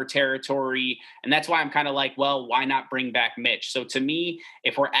Bridgewater territory. And that's why I'm kind of like, well, why not bring back Mitch? So to me,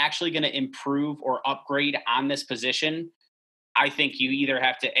 if we're actually going to improve or upgrade on this position, I think you either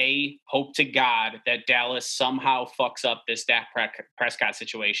have to hope to God that Dallas somehow fucks up this Dak Prescott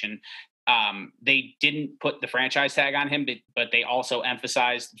situation. They didn't put the franchise tag on him, but they also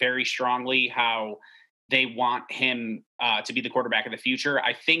emphasized very strongly how they want him to be the quarterback of the future.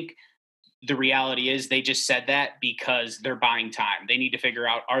 I think the reality is they just said that because they're buying time. They need to figure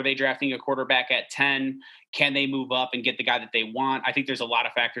out, are they drafting a quarterback at 10? Can they move up and get the guy that they want? I think there's a lot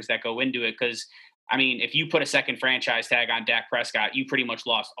of factors that go into it because, I mean, if you put a second franchise tag on Dak Prescott, you pretty much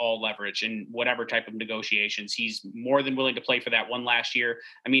lost all leverage in whatever type of negotiations. He's more than willing to play for that one last year.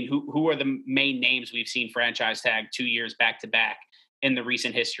 I mean, who are the main names we've seen franchise tag 2 years back to back in the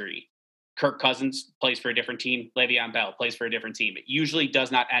recent history? Kirk Cousins plays for a different team. Le'Veon Bell plays for a different team. It usually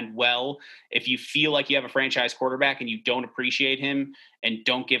does not end well. If you feel like you have a franchise quarterback and you don't appreciate him and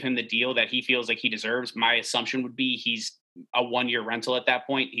don't give him the deal that he feels like he deserves, my assumption would be he's a 1-year rental at that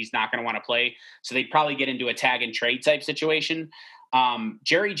point. He's not going to want to play. So they'd probably get into a tag and trade type situation.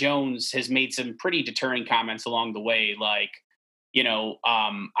 Jerry Jones has made some pretty deterring comments along the way. Like,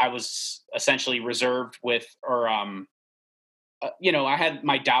 I was essentially reserved with, I had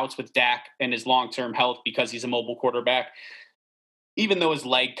my doubts with Dak and his long-term health because he's a mobile quarterback, even though his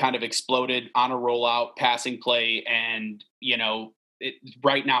leg kind of exploded on a rollout passing play. And,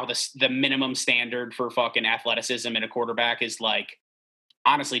 right now, the minimum standard for fucking athleticism in a quarterback is like,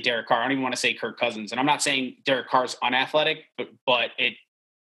 honestly, Derek Carr. I don't even want to say Kirk Cousins. And I'm not saying Derek Carr's unathletic, but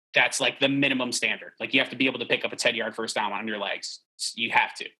that's like the minimum standard. Like, you have to be able to pick up a 10-yard first down on your legs. You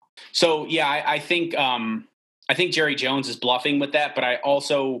have to. So, yeah, I think Jerry Jones is bluffing with that, but I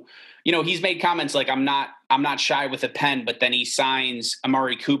also, he's made comments like, I'm not shy with a pen, but then he signs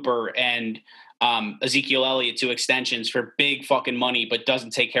Amari Cooper and Ezekiel Elliott to extensions for big fucking money, but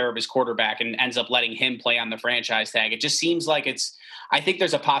doesn't take care of his quarterback and ends up letting him play on the franchise tag. It just seems like I think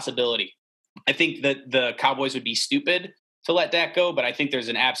there's a possibility I think that the Cowboys would be stupid to let Dak go, but I think there's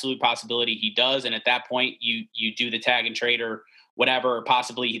an absolute possibility he does. And at that point, you do the tag and trade or whatever, or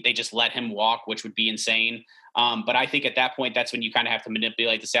possibly they just let him walk, which would be insane. But I think at that point, that's when you kind of have to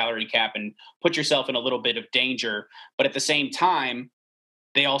manipulate the salary cap and put yourself in a little bit of danger. But at the same time,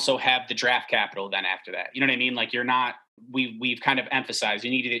 they also have the draft capital then after that. You know what I mean? Like we've kind of emphasized you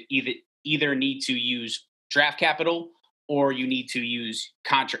need to either need to use draft capital or you need to use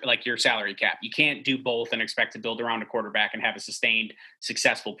contract, like your salary cap. You can't do both and expect to build around a quarterback and have a sustained,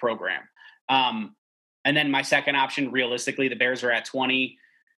 successful program. And then my second option, realistically, the Bears are at 20.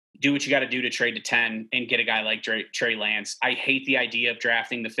 Do what you got to do to trade to 10 and get a guy like Trey Lance. I hate the idea of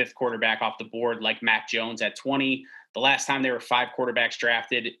drafting the 5th quarterback off the board like Mac Jones at 20. The last time there were 5 quarterbacks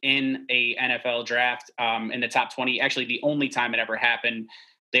drafted in a NFL draft in the top 20, actually the only time it ever happened,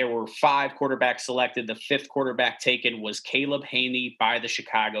 there were 5 quarterbacks selected. The 5th quarterback taken was Caleb Haney by the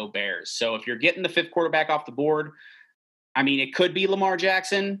Chicago Bears. So if you're getting the 5th quarterback off the board, I mean, it could be Lamar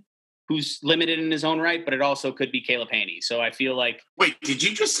Jackson, who's limited in his own right, but it also could be Caleb Haney. So I feel like... Wait, did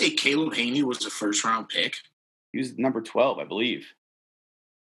you just say Caleb Haney was a first-round pick? He was number 12, I believe.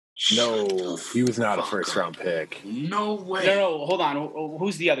 No, he was not a first-round pick. No way. No, hold on.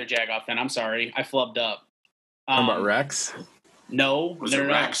 Who's the other Jagoff then? I'm sorry. I flubbed up. How about Rex? No. Was it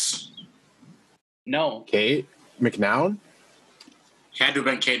Rex? No. Kate McNown? Had to have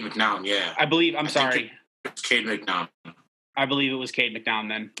been Cade McNown, yeah. I believe, I'm sorry. It's Cade McNown. I believe it was Cade McNown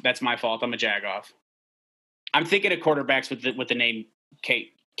then. That's my fault. I'm a Jagoff. I'm thinking of quarterbacks with the name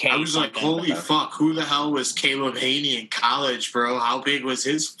Kate. I was like, holy fuck, who the hell was Caleb Haney in college, bro? How big was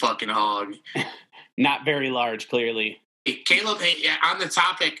his fucking hog? Not very large, clearly. Caleb Haney, on the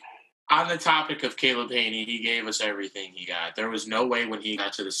topic of Caleb Haney, he gave us everything he got. There was no way when he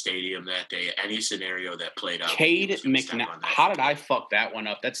got to the stadium that day, any scenario that played out. Cade McNown. How did I fuck that one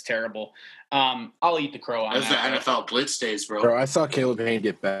up? That's terrible. I'll eat the crow on that. That's the NFL Blitz days, bro. Bro, I saw Caleb Haney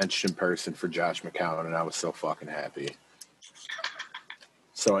get benched in person for Josh McCown, and I was so fucking happy.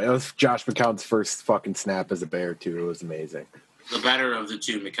 So it was Josh McCown's first fucking snap as a Bear, too. It was amazing. The better of the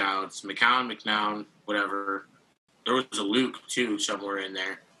two McCowns. McCown, whatever. There was a Luke, too, somewhere in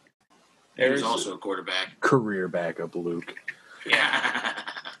there. He was also a quarterback. Career backup, Luke. Yeah.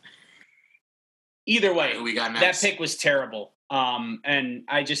 Either way, who we got next? That pick was terrible. And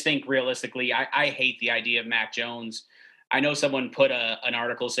I just think realistically, I hate the idea of Mac Jones. I know someone put an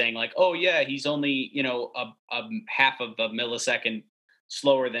article saying like, oh, yeah, he's only, a half of a millisecond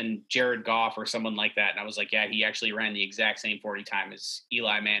slower than Jared Goff or someone like that. And I was like, yeah, he actually ran the exact same 40 time as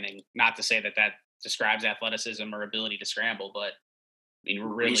Eli Manning. Not to say that describes athleticism or ability to scramble, but I mean,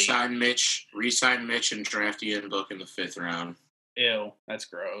 we're really re-sign Mitch and draft Ian Book in the 5th round. Ew, that's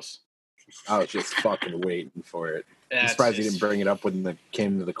gross. I was just fucking waiting for it. I'm surprised he didn't bring it up when it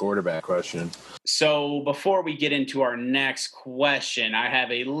came to the quarterback question. So before we get into our next question, I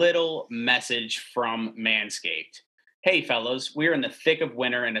have a little message from Manscaped. Hey, fellas, we're in the thick of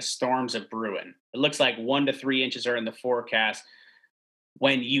winter and the storms are brewing. It looks like 1 to 3 inches are in the forecast.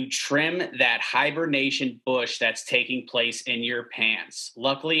 When you trim that hibernation bush that's taking place in your pants.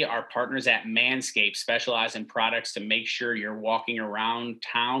 Luckily, our partners at Manscaped specialize in products to make sure you're walking around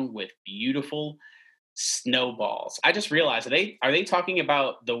town with beautiful snowballs. I just realized, are they talking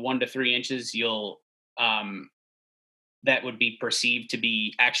about the 1 to 3 inches that would be perceived to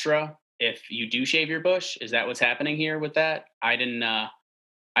be extra if you do shave your bush? Is that what's happening here with that? I didn't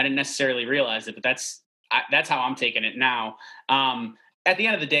necessarily realize it, but that's how I'm taking it now. At the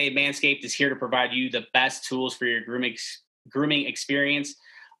end of the day, Manscaped is here to provide you the best tools for your grooming experience,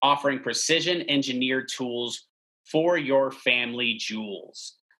 offering precision-engineered tools for your family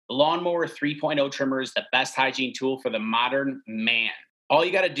jewels. The Lawnmower 3.0 trimmer is the best hygiene tool for the modern man. All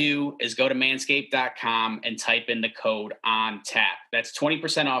you got to do is go to manscaped.com and type in the code ONTAP. That's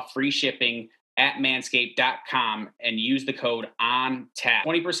 20% off free shipping at manscaped.com and use the code ONTAP.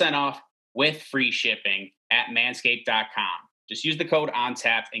 20% off with free shipping at manscaped.com. Just use the code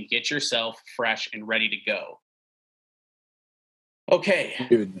ONTAP and get yourself fresh and ready to go. Okay.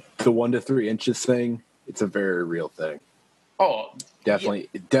 Dude, the 1 to 3 inches thing, it's a very real thing. Oh,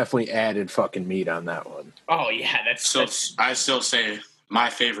 definitely added fucking meat on that one. Oh, yeah. I still say my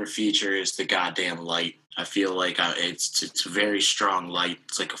favorite feature is the goddamn light. I feel like it's a very strong light.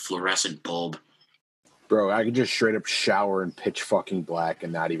 It's like a fluorescent bulb. Bro, I could just straight up shower in pitch fucking black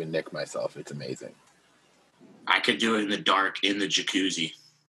and not even nick myself. It's amazing. I could do it in the dark in the jacuzzi,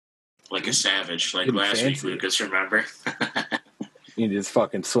 like a savage, like last week, Lucas. Remember? You just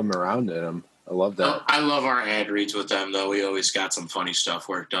fucking swim around in them. I love that. I love our ad reads with them, though. We always got some funny stuff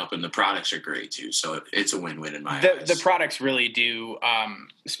worked up, and the products are great, too. So it's a win-win in my eyes. The products really do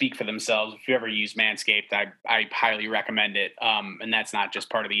speak for themselves. If you ever use Manscaped, I highly recommend it. And that's not just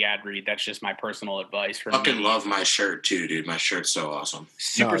part of the ad read. That's just my personal advice. For Fucking me. love my shirt, too, dude. My shirt's so awesome.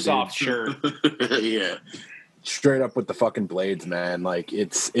 Super soft shirt. Yeah. Straight up with the fucking blades, man. Like,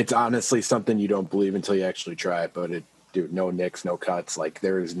 it's honestly something you don't believe until you actually try it, but dude, no nicks, no cuts. Like,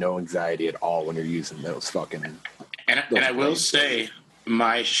 there is no anxiety at all when you're using those fucking. And I will say,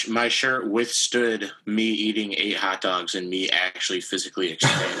 my shirt withstood me eating 8 hot dogs and me actually physically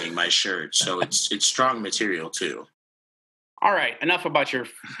expanding my shirt. So it's strong material too. All right, enough about your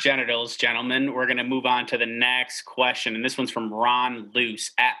genitals, gentlemen. We're going to move on to the next question, and this one's from Ron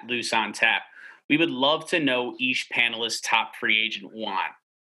Luce at Luce on Tap. We would love to know each panelist's top free agent want.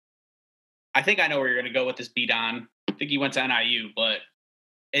 I think I know where you're going to go with this, B-Don. I think he went to NIU, but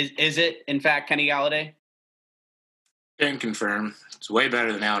is it, in fact, Kenny Golladay? Can confirm. It's way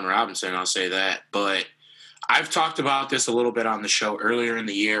better than Allen Robinson, I'll say that. But I've talked about this a little bit on the show earlier in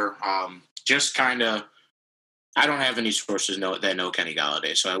the year. Just kind of, I don't have any sources that know Kenny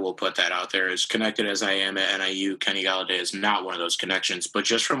Golladay, so I will put that out there. As connected as I am at NIU, Kenny Golladay is not one of those connections. But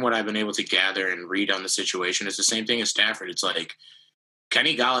just from what I've been able to gather and read on the situation, it's the same thing as Stafford. It's like,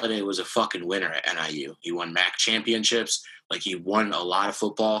 Kenny Golladay was a fucking winner at NIU. He won MAC championships. Like, he won a lot of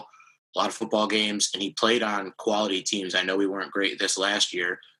football games, and he played on quality teams. I know we weren't great this last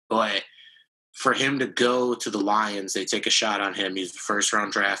year, but for him to go to the Lions, they take a shot on him. He's the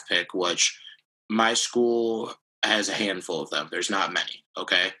first-round draft pick, which my school has a handful of them. There's not many,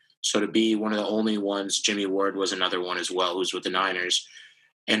 okay? So to be one of the only ones, Jimmy Ward was another one as well, who's with the Niners,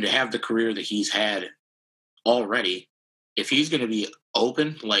 and to have the career that he's had already, if he's going to be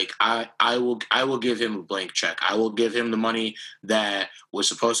open, like I will give him a blank check. I will give him the money that was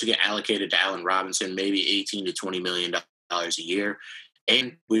supposed to get allocated to Allen Robinson, maybe $18 to $20 million a year.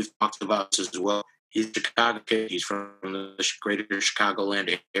 And we've talked about this as well. He's a Chicago kid. He's from the greater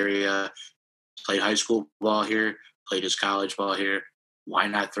Chicagoland area. Played high school ball here. Played his college ball here. Why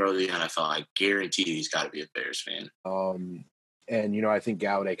not throw the NFL? I guarantee you he's got to be a Bears fan. And, I think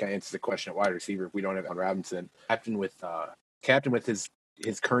Golladay can answer the question at wide receiver if we don't have Allen Robinson. Captain with his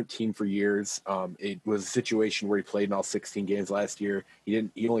current team for years. It was a situation where he played in all 16 games last year.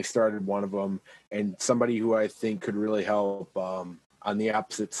 He only started one of them. And somebody who I think could really help on the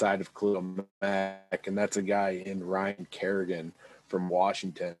opposite side of Khalil Mack, and that's a guy in Ryan Kerrigan from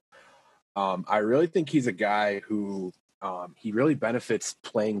Washington. I really think he's a guy who he really benefits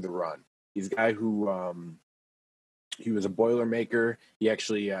playing the run. He's a guy who he was a Boilermaker. He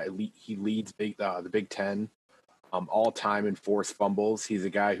actually he leads the Big Ten all time in forced fumbles. He's a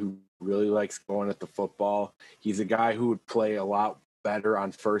guy who really likes going at the football. He's a guy who would play a lot better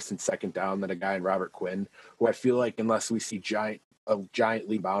on first and second down than a guy in Robert Quinn, who I feel like unless we see a giant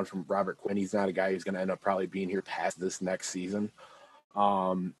leap bound from Robert Quinn, he's not a guy who's going to end up probably being here past this next season.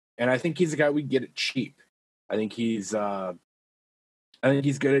 And I think he's a guy we get it cheap. I think he's good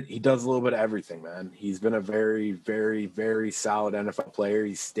he does a little bit of everything, man. He's been a very, very, very solid NFL player.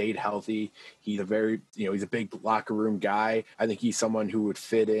 He's stayed healthy. He's he's a big locker room guy. I think he's someone who would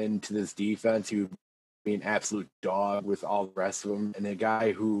fit into this defense. He would be an absolute dog with all the rest of them. And a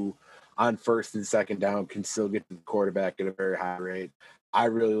guy who on first and second down can still get to the quarterback at a very high rate. I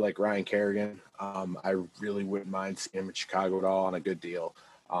really like Ryan Kerrigan. I really wouldn't mind seeing him in Chicago at all on a good deal.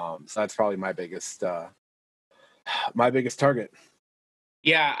 So that's probably my biggest target.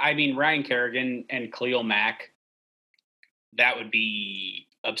 Yeah, I mean, Ryan Kerrigan and Khalil Mack, that would be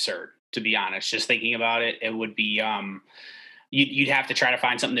absurd, to be honest. Just thinking about it, it would be you'd have to try to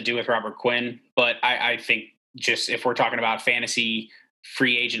find something to do with Robert Quinn. But I think just if we're talking about fantasy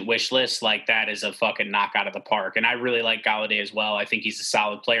free agent wish list, like that is a fucking knock out of the park. And I really like Golladay as well. I think he's a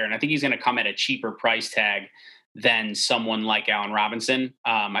solid player. And I think he's going to come at a cheaper price tag than someone like Allen Robinson.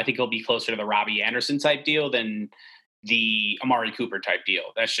 I think he'll be closer to the Robbie Anderson type deal than the Amari Cooper type deal.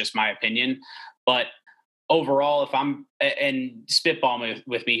 That's just my opinion. But overall, if I'm and spitball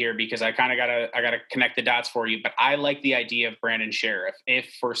with me here, because I kind of gotta connect the dots for you, but I like the idea of Brandon Sheriff.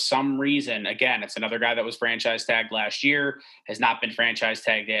 If for some reason, again, it's another guy that was franchise tagged last year, has not been franchise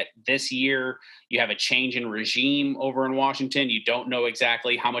tagged yet this year. You have a change in regime over in Washington. You don't know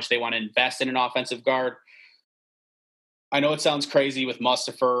exactly how much they want to invest in an offensive guard. I know it sounds crazy with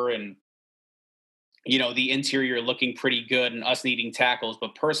Mustipher and the interior looking pretty good and us needing tackles.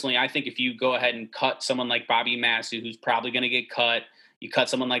 But personally, I think if you go ahead and cut someone like Bobby Massey, who's probably going to get cut, you cut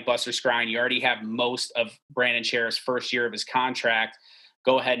someone like Buster Skrine, you already have most of Brandon Sheriff's first year of his contract.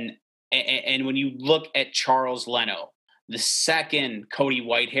 Go ahead and when you look at Charles Leno, The second Cody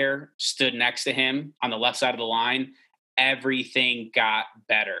Whitehair stood next to him on the left side of the line, everything got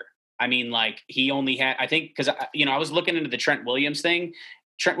better. I mean, like he only had, I think, because, I was looking into the Trent Williams thing.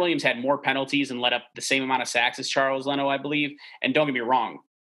 Trent Williams had more penalties and let up the same amount of sacks as Charles Leno, I believe. And don't get me wrong,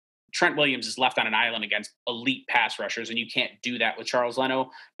 Trent Williams is left on an island against elite pass rushers, and you can't do that with Charles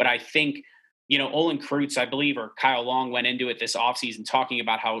Leno. But I think, Olin Kreutz, I believe, or Kyle Long went into it this offseason talking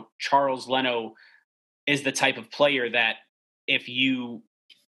about how Charles Leno is the type of player that if you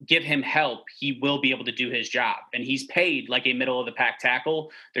give him help, he will be able to do his job. And he's paid like a middle of the pack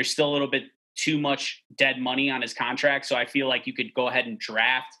tackle. There's still a little bit too much dead money on his contract. So I feel like you could go ahead and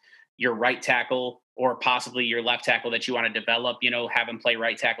draft your right tackle or possibly your left tackle that you want to develop, have him play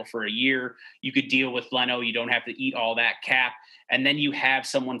right tackle for a year. You could deal with Leno. You don't have to eat all that cap. And then you have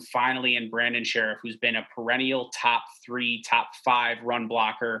someone finally in Brandon Sheriff, who's been a perennial top 3, top 5 run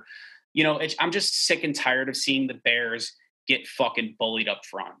blocker. I'm just sick and tired of seeing the Bears get fucking bullied up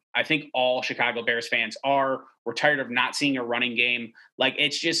front. I think all Chicago Bears fans are. We're tired of not seeing a running game. Like,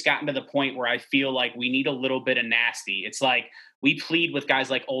 it's just gotten to the point where I feel like we need a little bit of nasty. It's like we plead with guys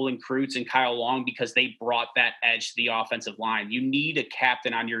like Olin Kreutz and Kyle Long because they brought that edge to the offensive line. You need a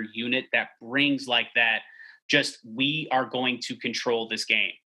captain on your unit that brings like that. Just, we are going to control this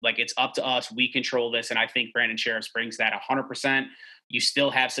game. Like, it's up to us. We control this. And I think Brandon Sheriff brings that 100%. You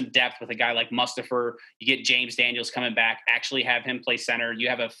still have some depth with a guy like Mustipher. You get James Daniels coming back, actually have him play center. You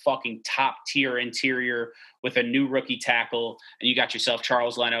have a fucking top tier interior with a new rookie tackle. And you got yourself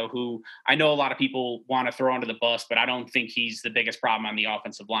Charles Leno, who I know a lot of people want to throw under the bus, but I don't think he's the biggest problem on the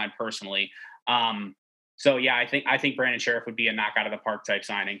offensive line personally. So yeah, I think Brandon Sheriff would be a knock out of the park type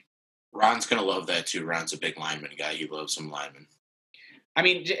signing. Ron's going to love that too. Ron's a big lineman guy. He loves some linemen. I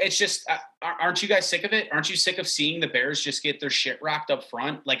mean, it's just, aren't you guys sick of it? Aren't you sick of seeing the Bears just get their shit rocked up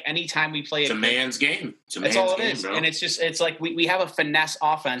front? Like, anytime we play it's a man's game. That's all it is. Bro. And it's like we have a finesse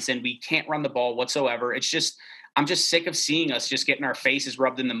offense and we can't run the ball whatsoever. It's just, I'm just sick of seeing us just getting our faces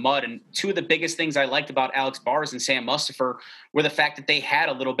rubbed in the mud. And two of the biggest things I liked about Alex Bars and Sam Mustipher were the fact that they had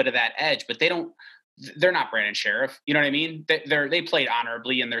a little bit of that edge, but they're not Brandon Sheriff. You know what I mean? They played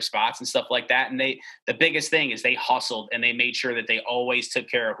honorably in their spots and stuff like that. And the biggest thing is they hustled and they made sure that they always took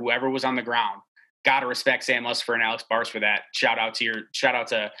care of whoever was on the ground. Got to respect Sam Mustipher and Alex Bars for that. Shout out to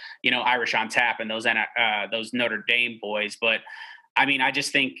Irish on Tap and those Notre Dame boys. But I mean, I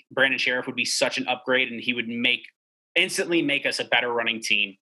just think Brandon Sheriff would be such an upgrade and he would instantly make us a better running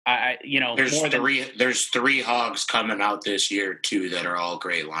team. There's 3 Hogs coming out this year too that are all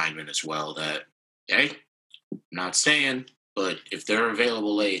great linemen as well. That, hey, not saying, but if they're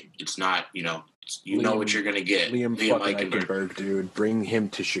available late, it's not, know what you're going to get. Liam Eichenberg, dude. Bring him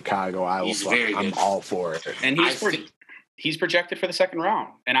to Chicago. I'm all for it. And he's projected for the second round.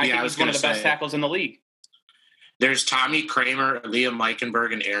 And I think he's one of the best tackles in the league. There's Tommy Kramer, Liam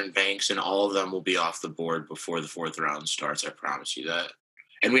Eichenberg, and Aaron Banks, and all of them will be off the board before the 4th round starts. I promise you that.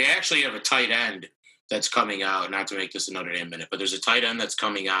 And we actually have a tight end that's coming out, not to make this a Notre Dame minute, but there's a tight end that's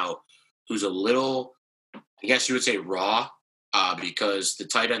coming out who's a little, I guess you would say, raw, because the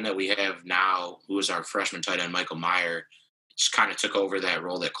tight end that we have now, who is our freshman tight end, Michael Meyer, just kind of took over that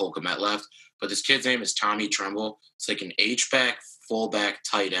role that Cole Kmet left. But this kid's name is Tommy Tremble. It's like an H-back, fullback,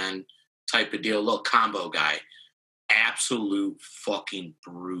 tight end type of deal, little combo guy. Absolute fucking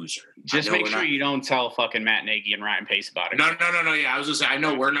bruiser. Just make sure you don't tell fucking Matt Nagy and Ryan Pace about it. No. Yeah, I was just saying, I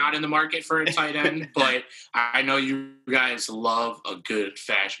know we're not in the market for a tight end, but I know you guys love a good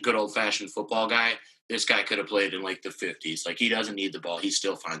old-fashioned football guy. This guy could have played in like the 50s. Like, he doesn't need the ball. He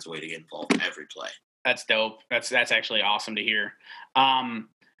still finds a way to get involved in every play. That's dope. That's actually awesome to hear.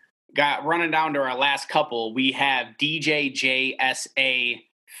 Running down to our last couple, we have DJJSA.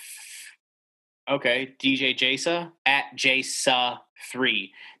 Okay, DJ Jasa at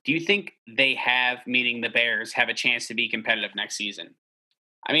Jasa3. Do you think they have, meaning the Bears, have a chance to be competitive next season?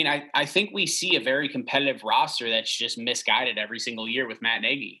 I mean, I think we see a very competitive roster that's just misguided every single year with Matt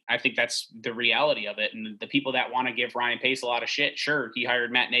Nagy. I think that's the reality of it. And the people that want to give Ryan Pace a lot of shit, sure, he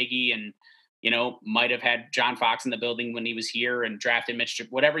hired Matt Nagy and, might have had John Fox in the building when he was here and drafted Mitch,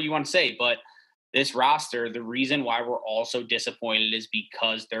 whatever you want to say. But this roster, the reason why we're all so disappointed is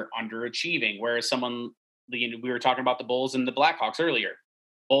because they're underachieving. Whereas we were talking about the Bulls and the Blackhawks earlier.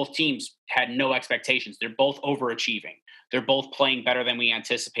 Both teams had no expectations. They're both overachieving. They're both playing better than we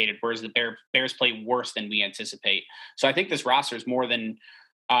anticipated, whereas the Bears play worse than we anticipate. So I think this roster is more than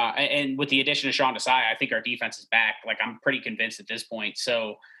and with the addition of Sean Desai, I think our defense is back. Like, I'm pretty convinced at this point.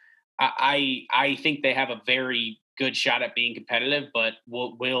 So I think they have a very good shot at being competitive, but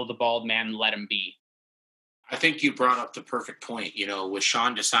will the bald man let him be? I think you brought up the perfect point. You know, with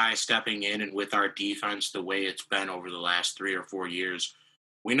Sean Desai stepping in and with our defense the way it's been over the last 3 or 4 years,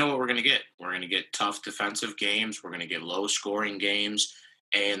 we know what we're going to get. We're going to get tough defensive games. We're going to get low-scoring games.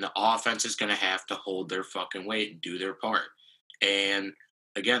 And the offense is going to have to hold their fucking weight and do their part. And,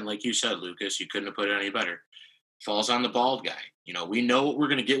 again, like you said, Lucas, you couldn't have put it any better. Falls on the bald guy. You know, we know what we're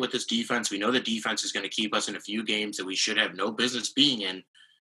going to get with this defense. We know the defense is going to keep us in a few games that we should have no business being in.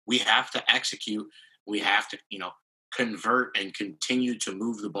 We have to execute. We have to, you know, convert and continue to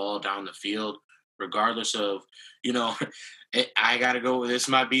move the ball down the field, regardless of, you know, I got to go. This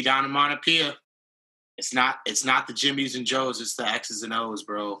might be down in Montepia. It's not the Jimmys and Joes. It's the X's and O's,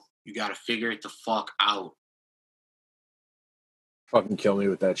 bro. You got to figure it the fuck out. Fucking kill me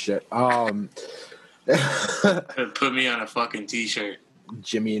with that shit. Put me on a fucking t-shirt.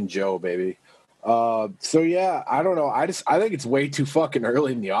 Jimmy and Joe, baby. So yeah, I don't know. I think it's way too fucking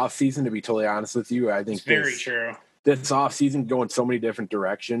early in the off season, to be totally honest with you. I think it's very true. This off season going so many different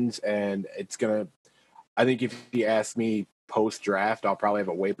directions, and it's gonna. I think if you ask me post draft, I'll probably have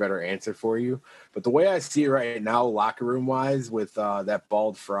a way better answer for you. But the way I see it right now, locker room wise, with that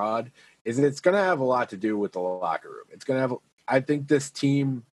bald fraud, is that it's gonna have a lot to do with the locker room. It's gonna have. I think this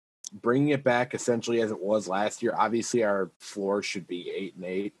team bringing it back essentially as it was last year. Obviously, our floor should be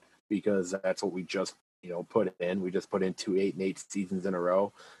 8-8 because that's what we just put in. We just put in 2 8-8 seasons in a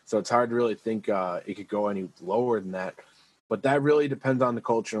row, so it's hard to really think it could go any lower than that. But that really depends on the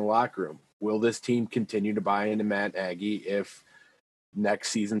culture in the locker room. Will this team continue to buy into Matt Nagy if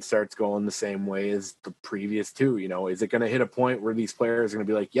next season starts going the same way as the previous two? Is it going to hit a point where these players are going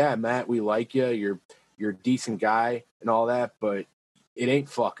to be like, yeah, Matt, we like you. You're a decent guy and all that, but it ain't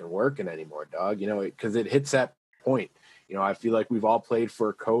fucking working anymore, dog. Because it hits that point. I feel like we've all played for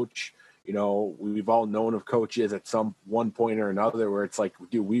a coach. We've all known of coaches at some one point or another where it's like,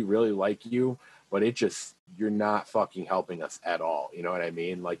 dude, we really like you, but you're not fucking helping us at all. You know what I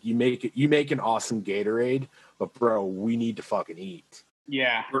mean? Like you make an awesome Gatorade, but bro, we need to fucking eat.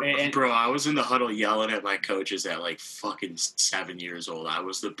 Yeah. Bro, I was in the huddle yelling at my coaches at like fucking 7 years old. I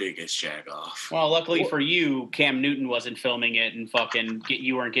was the biggest jag off. Well, luckily for you, Cam Newton wasn't filming it and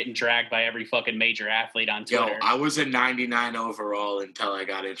you weren't getting dragged by every fucking major athlete on Twitter. Yo, I was a 99 overall until I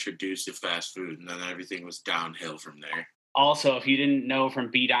got introduced to fast food, and then everything was downhill from there. Also, if you didn't know from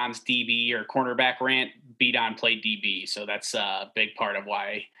B-Don's DB or cornerback rant, B-Don played DB, so that's a big part of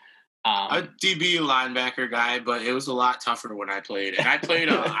why. A DB linebacker guy, but it was a lot tougher when I played. And I played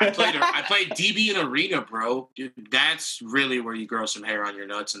DB in arena, bro. That's really where you grow some hair on your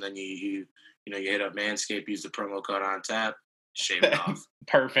nuts, and then you hit up Manscaped, use the promo code on tap, shave it off.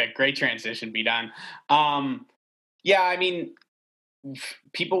 Perfect, great transition, B-Don. Yeah, I mean,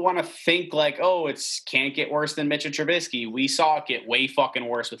 people want to think like, oh, can't get worse than Mitchell Trubisky. We saw it get way fucking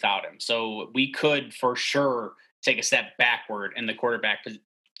worse without him, so we could for sure take a step backward in the quarterback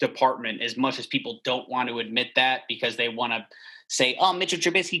department, as much as people don't want to admit that because they want to say, oh, Mitchell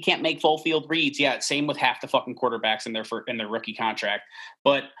Trubisky can't make full field reads. Yeah, same with half the fucking quarterbacks in their rookie contract.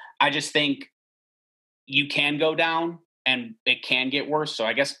 But I just think you can go down and it can get worse. So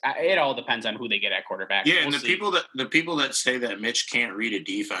I guess it all depends on who they get at quarterback. Yeah, and the people that say that Mitch can't read a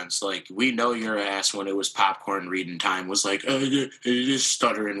defense, like, we know your ass when it was popcorn reading time was like, oh, you're just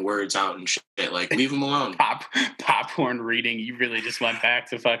stuttering words out and shit. Like, leave him alone. Popcorn reading. You really just went back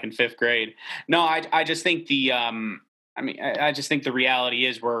to fucking 5th grade. No, I just think I just think the reality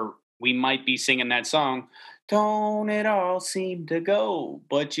is we might be singing that song. Don't it all seem to go,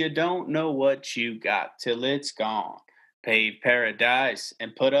 but you don't know what you got till it's gone. Pave paradise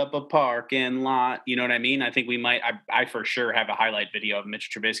and put up a parking lot. You know what I mean? I think we might. I for sure have a highlight video of Mitch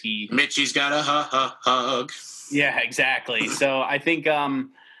Trubisky. Mitchie's got a hug. Yeah, exactly. So I think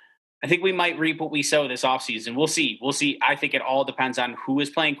we might reap what we sow this offseason. We'll see. I think it all depends on who is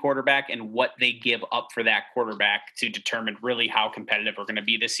playing quarterback and what they give up for that quarterback to determine really how competitive we're going to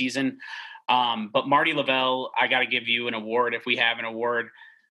be this season. But Marty Lavelle, I got to give you an award if we have an award.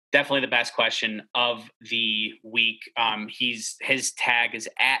 Definitely the best question of the week. His tag is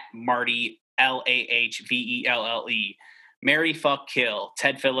at Marty LAHVELLE. Marry, fuck, kill.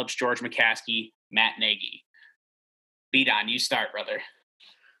 Ted Phillips, George McCaskey, Matt Nagy. B-Don, you start, brother.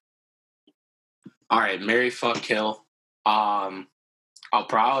 All right, marry, fuck, kill. I'll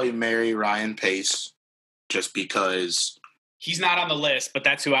probably marry Ryan Pace just because he's not on the list, but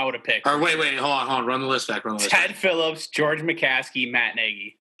that's who I would have picked. Or wait, hold on. Run the list back. Ted Phillips, George McCaskey, Matt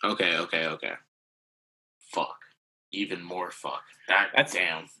Nagy. Okay. Fuck. Even more fuck.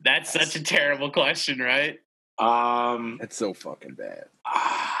 Damn. That's such a terrible question, right? That's so fucking bad.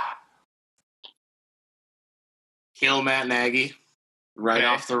 Kill Matt Nagy right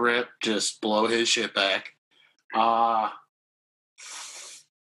off the rip. Just blow his shit back.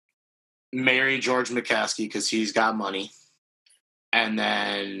 Marry George McCaskey because he's got money. And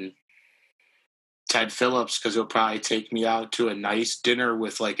then Ted Phillips because he'll probably take me out to a nice dinner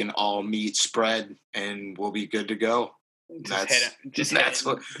with like an all-meat spread and we'll be good to go. Just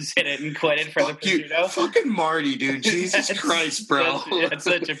hit it and quit it for the prosciutto. Fucking Marty, dude. Jesus Christ, bro. That's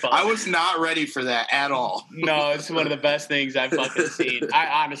such a fun. I was not ready for that at all. No, it's one of the best things I've fucking seen.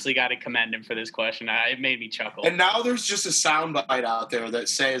 I honestly got to commend him for this question. It made me chuckle. And now there's just a soundbite out there that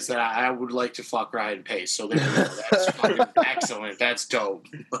says that I would like to fuck Ryan Pace. So there you go. That's fucking excellent. That's dope.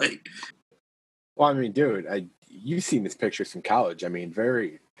 Like, well, I mean, dude, you've seen this picture from college. I mean,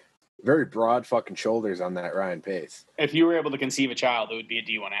 very, very broad fucking shoulders on that Ryan Pace. If you were able to conceive a child, it would be a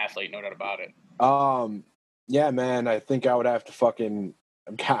D1 athlete, no doubt about it. Yeah, man, I think I would have to fucking.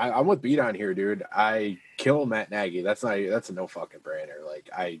 I'm with Beat on here, dude. I kill Matt Nagy. That's a no fucking brainer.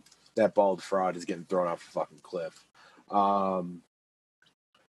 Like that bald fraud is getting thrown off a fucking cliff. I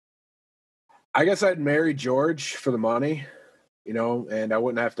guess I'd marry George for the money, and I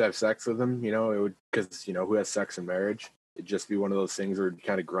wouldn't have to have sex with him. It would because who has sex in marriage? It'd just be one of those things where we'd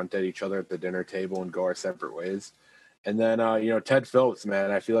kind of grunt at each other at the dinner table and go our separate ways. And then, Ted Phillips,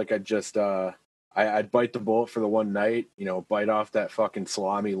 man, I feel like I'd just, I'd bite the bullet for the one night, bite off that fucking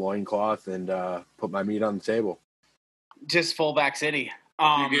salami loincloth and put my meat on the table. Just fullback city.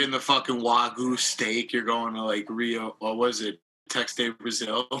 You're getting the fucking Wagyu steak. You're going to like Rio, what was it? Texte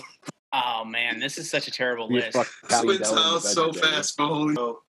Brazil. Oh man, this is such a terrible list. Switch house so fast,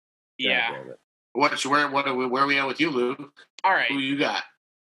 bro. Yeah. Where are we at with you, Lou? All right. Who you got?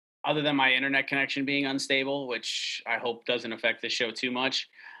 Other than my internet connection being unstable, which I hope doesn't affect the show too much,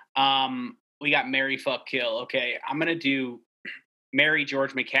 we got marry, fuck, kill. Okay, I'm going to do marry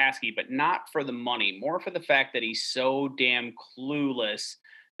George McCaskey, but not for the money, more for the fact that he's so damn clueless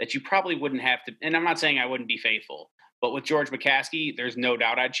that you probably wouldn't have to, and I'm not saying I wouldn't be faithful, but with George McCaskey, there's no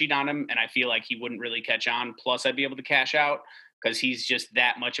doubt I'd cheat on him, and I feel like he wouldn't really catch on, plus I'd be able to cash out because he's just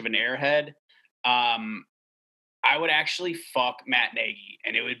that much of an airhead. I would actually fuck Matt Nagy,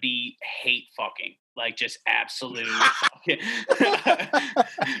 and it would be hate fucking, like just absolute fucking,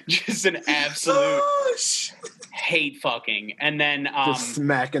 just an absolute hate fucking, and then just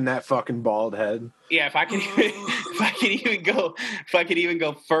smacking that fucking bald head. Yeah, if I could even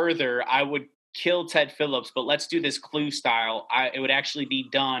go further, I would kill Ted Phillips. But let's do this Clue style. It would actually be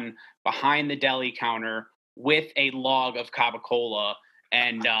done behind the deli counter with a log of Coca-Cola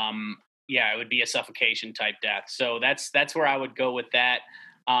and. Yeah, it would be a suffocation type death. So that's where I would go with that.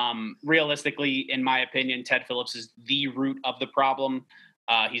 Realistically, in my opinion, Ted Phillips is the root of the problem.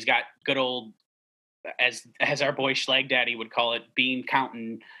 He's got good old, as our boy Schleg Daddy would call it, bean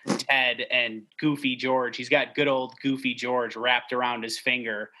counting Ted and Goofy George. He's got good old Goofy George wrapped around his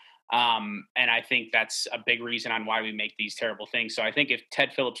finger. And I think that's a big reason on why we make these terrible things. So I think if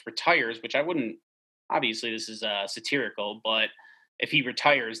Ted Phillips retires, which I wouldn't, obviously this is satirical, but if he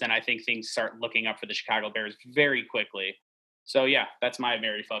retires, then I think things start looking up for the Chicago Bears very quickly. So, yeah, that's my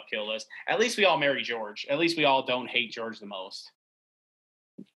marry, fuck, kill list. At least we all marry George. At least we all don't hate George the most.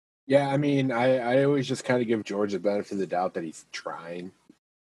 Yeah, I mean, I always just kind of give George the benefit of the doubt that he's trying.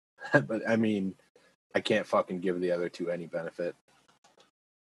 But, I mean, I can't fucking give the other two any benefit.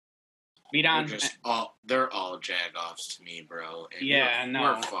 They're all jag-offs to me, bro. And yeah,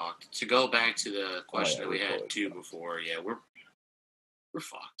 we're fucked. To go back to the question that we had too before, we're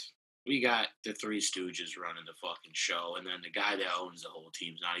fucked. We got the Three Stooges running the fucking show, and then the guy that owns the whole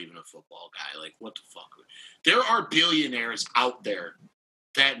team's not even a football guy. Like, what the fuck? There are billionaires out there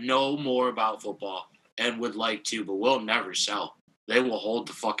that know more about football and would like to, but will never sell. They will hold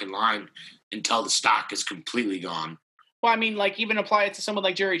the fucking line until the stock is completely gone. Well, I mean, like, even apply it to someone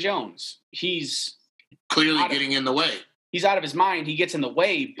like Jerry Jones. He's clearly getting in the way. He's out of his mind. He gets in the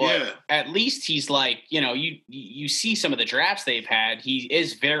way, but at least he's like, you see some of the drafts they've had. He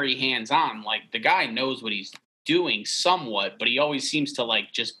is very hands-on. Like, the guy knows what he's doing somewhat, but he always seems to,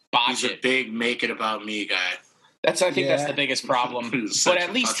 like, just botch it. He's a big make it about me guy. I think that's the biggest problem. But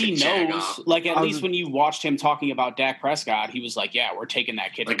at least he knows. Like, at least when you watched him talking about Dak Prescott, he was like, yeah, we're taking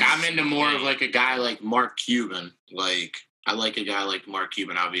that kid. Like, I'm into more of, like, a guy like Mark Cuban. Like, I like a guy like Mark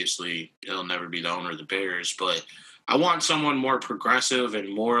Cuban. Obviously, he'll never be the owner of the Bears, but I want someone more progressive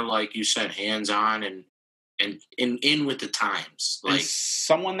and more, like you said, hands-on and in with the times. Like, and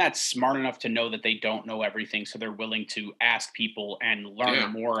someone that's smart enough to know that they don't know everything, so they're willing to ask people and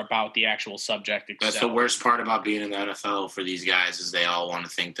learn more about the actual subject itself. That's the worst part about being in the NFL for these guys is they all want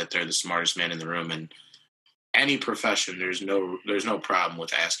to think that they're the smartest man in the room. And any profession, there's no problem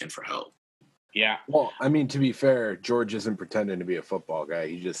with asking for help. Yeah. Well, I mean, to be fair, George isn't pretending to be a football guy.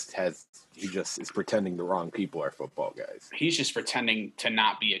 He just is pretending the wrong people are football guys. He's just pretending to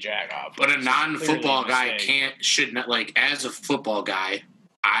not be a Jagoff. But a non-football guy should not, like, as a football guy,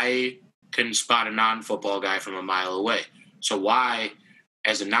 I can spot a non-football guy from a mile away. So why,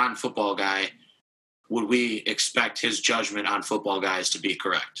 as a non-football guy, would we expect his judgment on football guys to be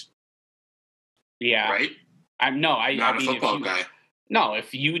correct? Yeah. Right? Not a football guy. No,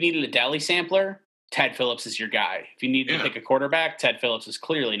 if you needed a deli sampler, Ted Phillips is your guy. If you needed to pick a quarterback, Ted Phillips is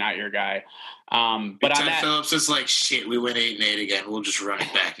clearly not your guy. But Ted Phillips is like, shit, we went 8-8 again. We'll just run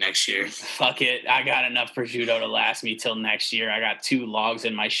it back next year. Fuck it. I got enough prosciutto to last me till next year. I got 2 logs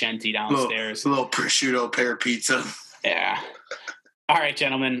in my shanty downstairs. A little prosciutto pear pizza. Yeah. All right,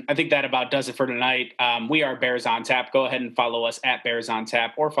 gentlemen. I think that about does it for tonight. We are Bears on Tap. Go ahead and follow us at Bears on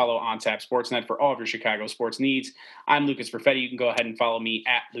Tap or follow On Tap Sportsnet for all of your Chicago sports needs. I'm Lucas Perfetti. You can go ahead and follow me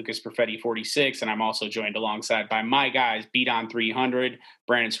at Lucas Perfetti46, and I'm also joined alongside by my guys, Beat On 300,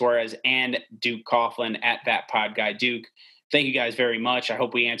 Brandon Suarez, and Duke Coughlin at That Pod Guy Duke. Thank you guys very much. I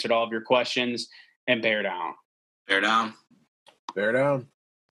hope we answered all of your questions, and bear down. Bear down. Bear down.